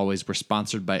 As always, we're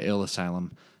sponsored by Ale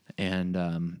Asylum.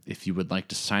 And if you would like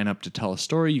to sign up to tell a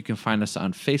story, you can find us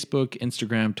on Facebook,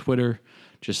 Instagram, Twitter.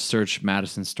 Just search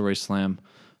Madison Story Slam,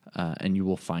 and you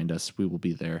will find us. We will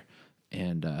be there.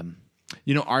 And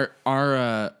our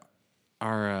I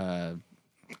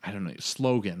don't know,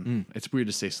 slogan. It's weird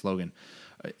to say slogan.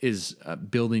 Is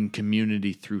building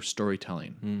community through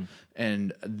storytelling.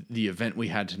 And the event we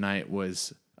had tonight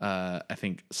was, I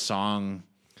think, song,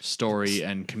 story,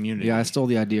 and community. Yeah, I stole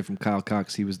the idea from Kyle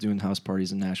Cox. He was doing house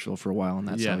parties in Nashville for a while, and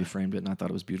that's how he framed it, and I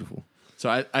thought it was beautiful.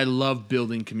 So I love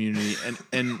building community.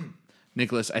 And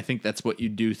Nicholas, I think that's what you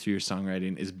do through your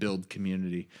songwriting is build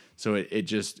community. So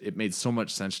it made so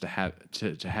much sense to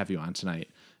have you on tonight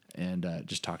and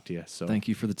just talk to you. So Thank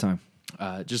you for the time.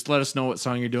 just let us know what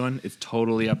song you're doing. It's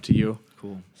totally up to you.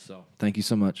 Cool. So Thank you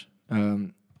so much.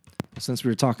 Since we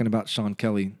were talking about Sean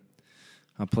Kelly,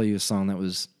 I'll play you a song that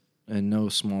was in no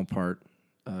small part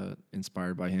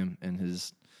inspired by him and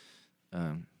his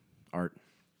art.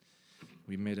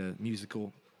 We made a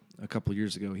musical a couple of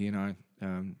years ago, he and I.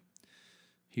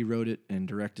 He wrote it and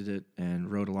directed it and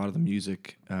wrote a lot of the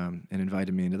music and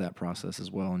invited me into that process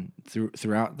as well. And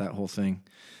throughout that whole thing,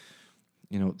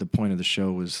 you know, the point of the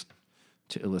show was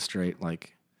to illustrate,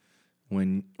 like,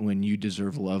 when you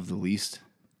deserve love the least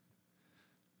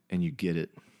and you get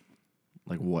it,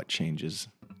 like, what changes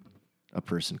a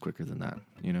person quicker than that,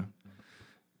 you know?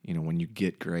 You know, when you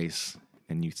get grace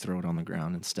and you throw it on the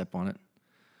ground and step on it,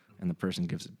 and the person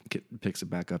picks it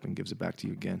back up and gives it back to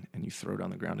you again, and you throw it on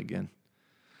the ground again,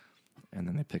 and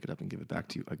then they pick it up and give it back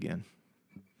to you again.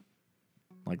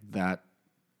 Like, that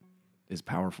is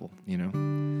powerful, you know?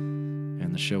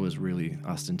 And the show was really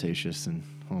ostentatious, and,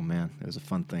 oh man, it was a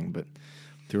fun thing. But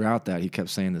throughout that, he kept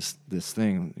saying this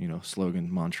thing, you know,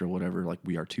 slogan, mantra, whatever, like,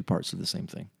 we are two parts of the same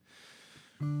thing.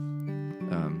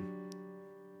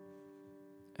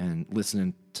 And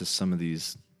listening to some of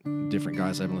these different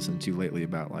guys I've been listening to lately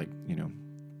about, like, you know,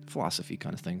 philosophy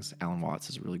kind of things. Alan Watts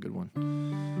is a really good one.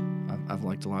 I've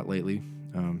liked a lot lately.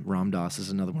 Ram Dass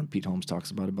is another one Pete Holmes talks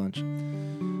about a bunch.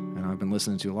 And I've been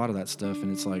listening to a lot of that stuff,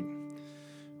 and it's like,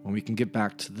 when we can get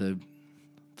back to the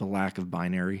lack of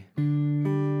binary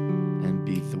and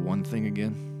be the one thing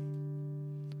again,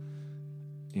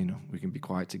 you know, we can be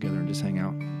quiet together and just hang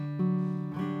out.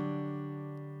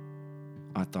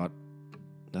 I thought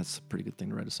that's a pretty good thing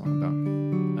to write a song about.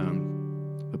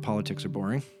 But politics are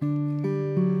boring,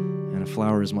 and a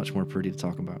flower is much more pretty to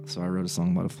talk about. So I wrote a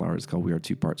song about a flower. It's called We Are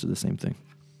Two Parts of the Same Thing.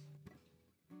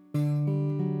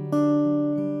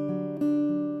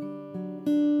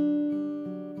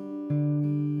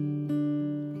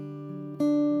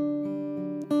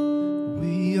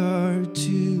 We are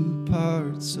two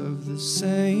parts of the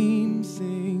same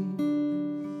thing.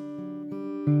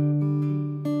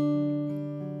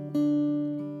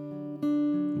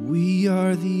 We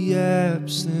are the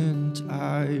absent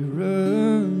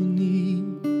irony.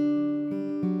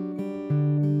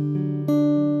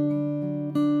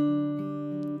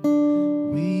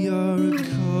 We are a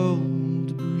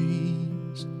cold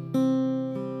breeze.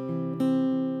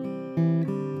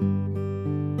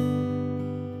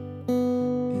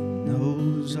 In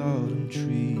those autumn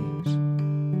trees.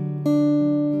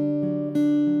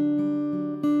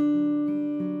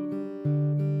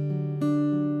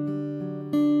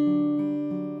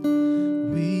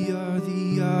 We are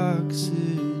the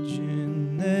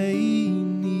oxygen they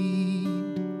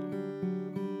need.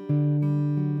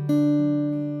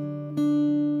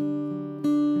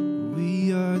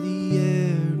 We are the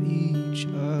air each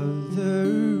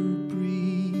other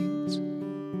breathes.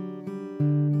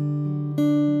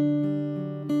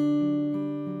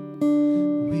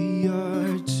 We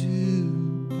are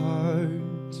two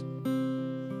parts.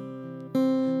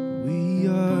 We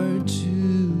are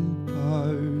two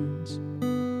parts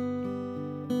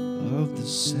of the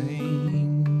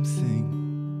same thing.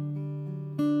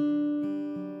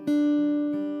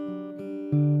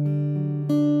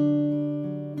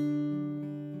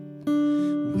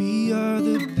 We are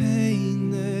the pain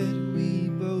that we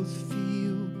both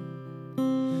feel.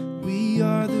 We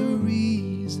are the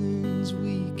reasons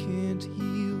we can't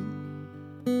heal.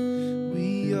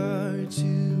 We are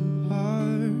two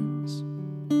hearts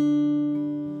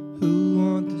who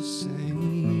want the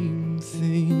same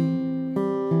thing.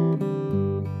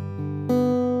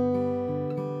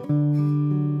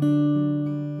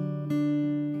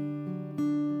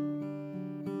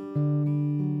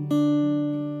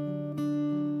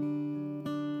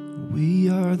 We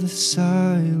are the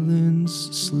silence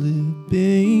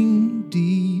slipping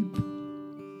deep.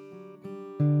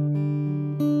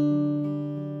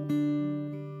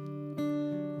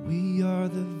 We are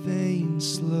the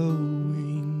veins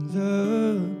slowing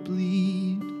the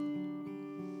bleed.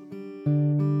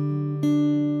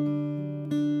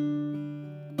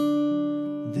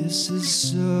 This is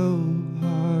so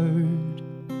hard,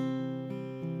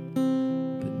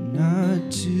 but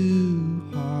not too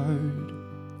hard.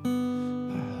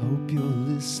 I hope you're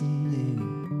listening.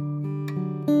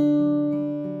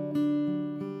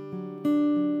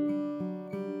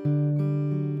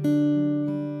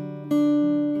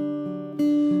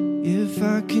 If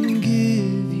I can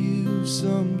give you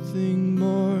something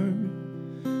more,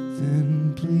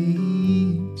 then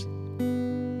please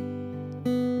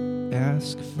ask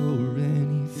ask for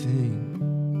anything.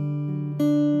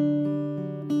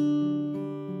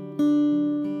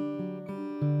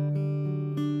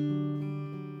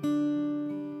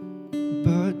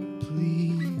 But